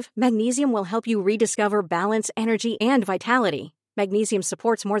 35, magnesium will help you rediscover balance, energy, and vitality. Magnesium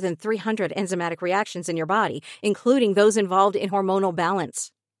supports more than 300 enzymatic reactions in your body, including those involved in hormonal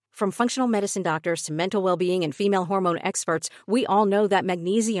balance. From functional medicine doctors to mental well-being and female hormone experts, we all know that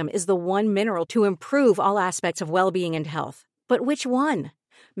magnesium is the one mineral to improve all aspects of well-being and health. But which one?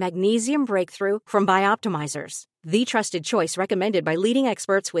 Magnesium Breakthrough from Bioptimizers, the trusted choice recommended by leading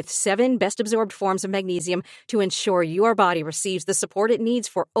experts with 7 best-absorbed forms of magnesium to ensure your body receives the support it needs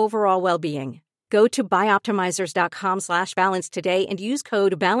for overall well-being. Go to bioptimizers.com/balance today and use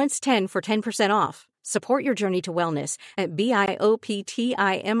code BALANCE10 for 10% off. Support your journey to wellness at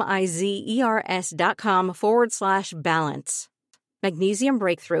bioptimizers.com/balance. Magnesium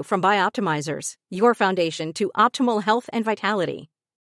Breakthrough from Bioptimizers, your foundation to optimal health and vitality.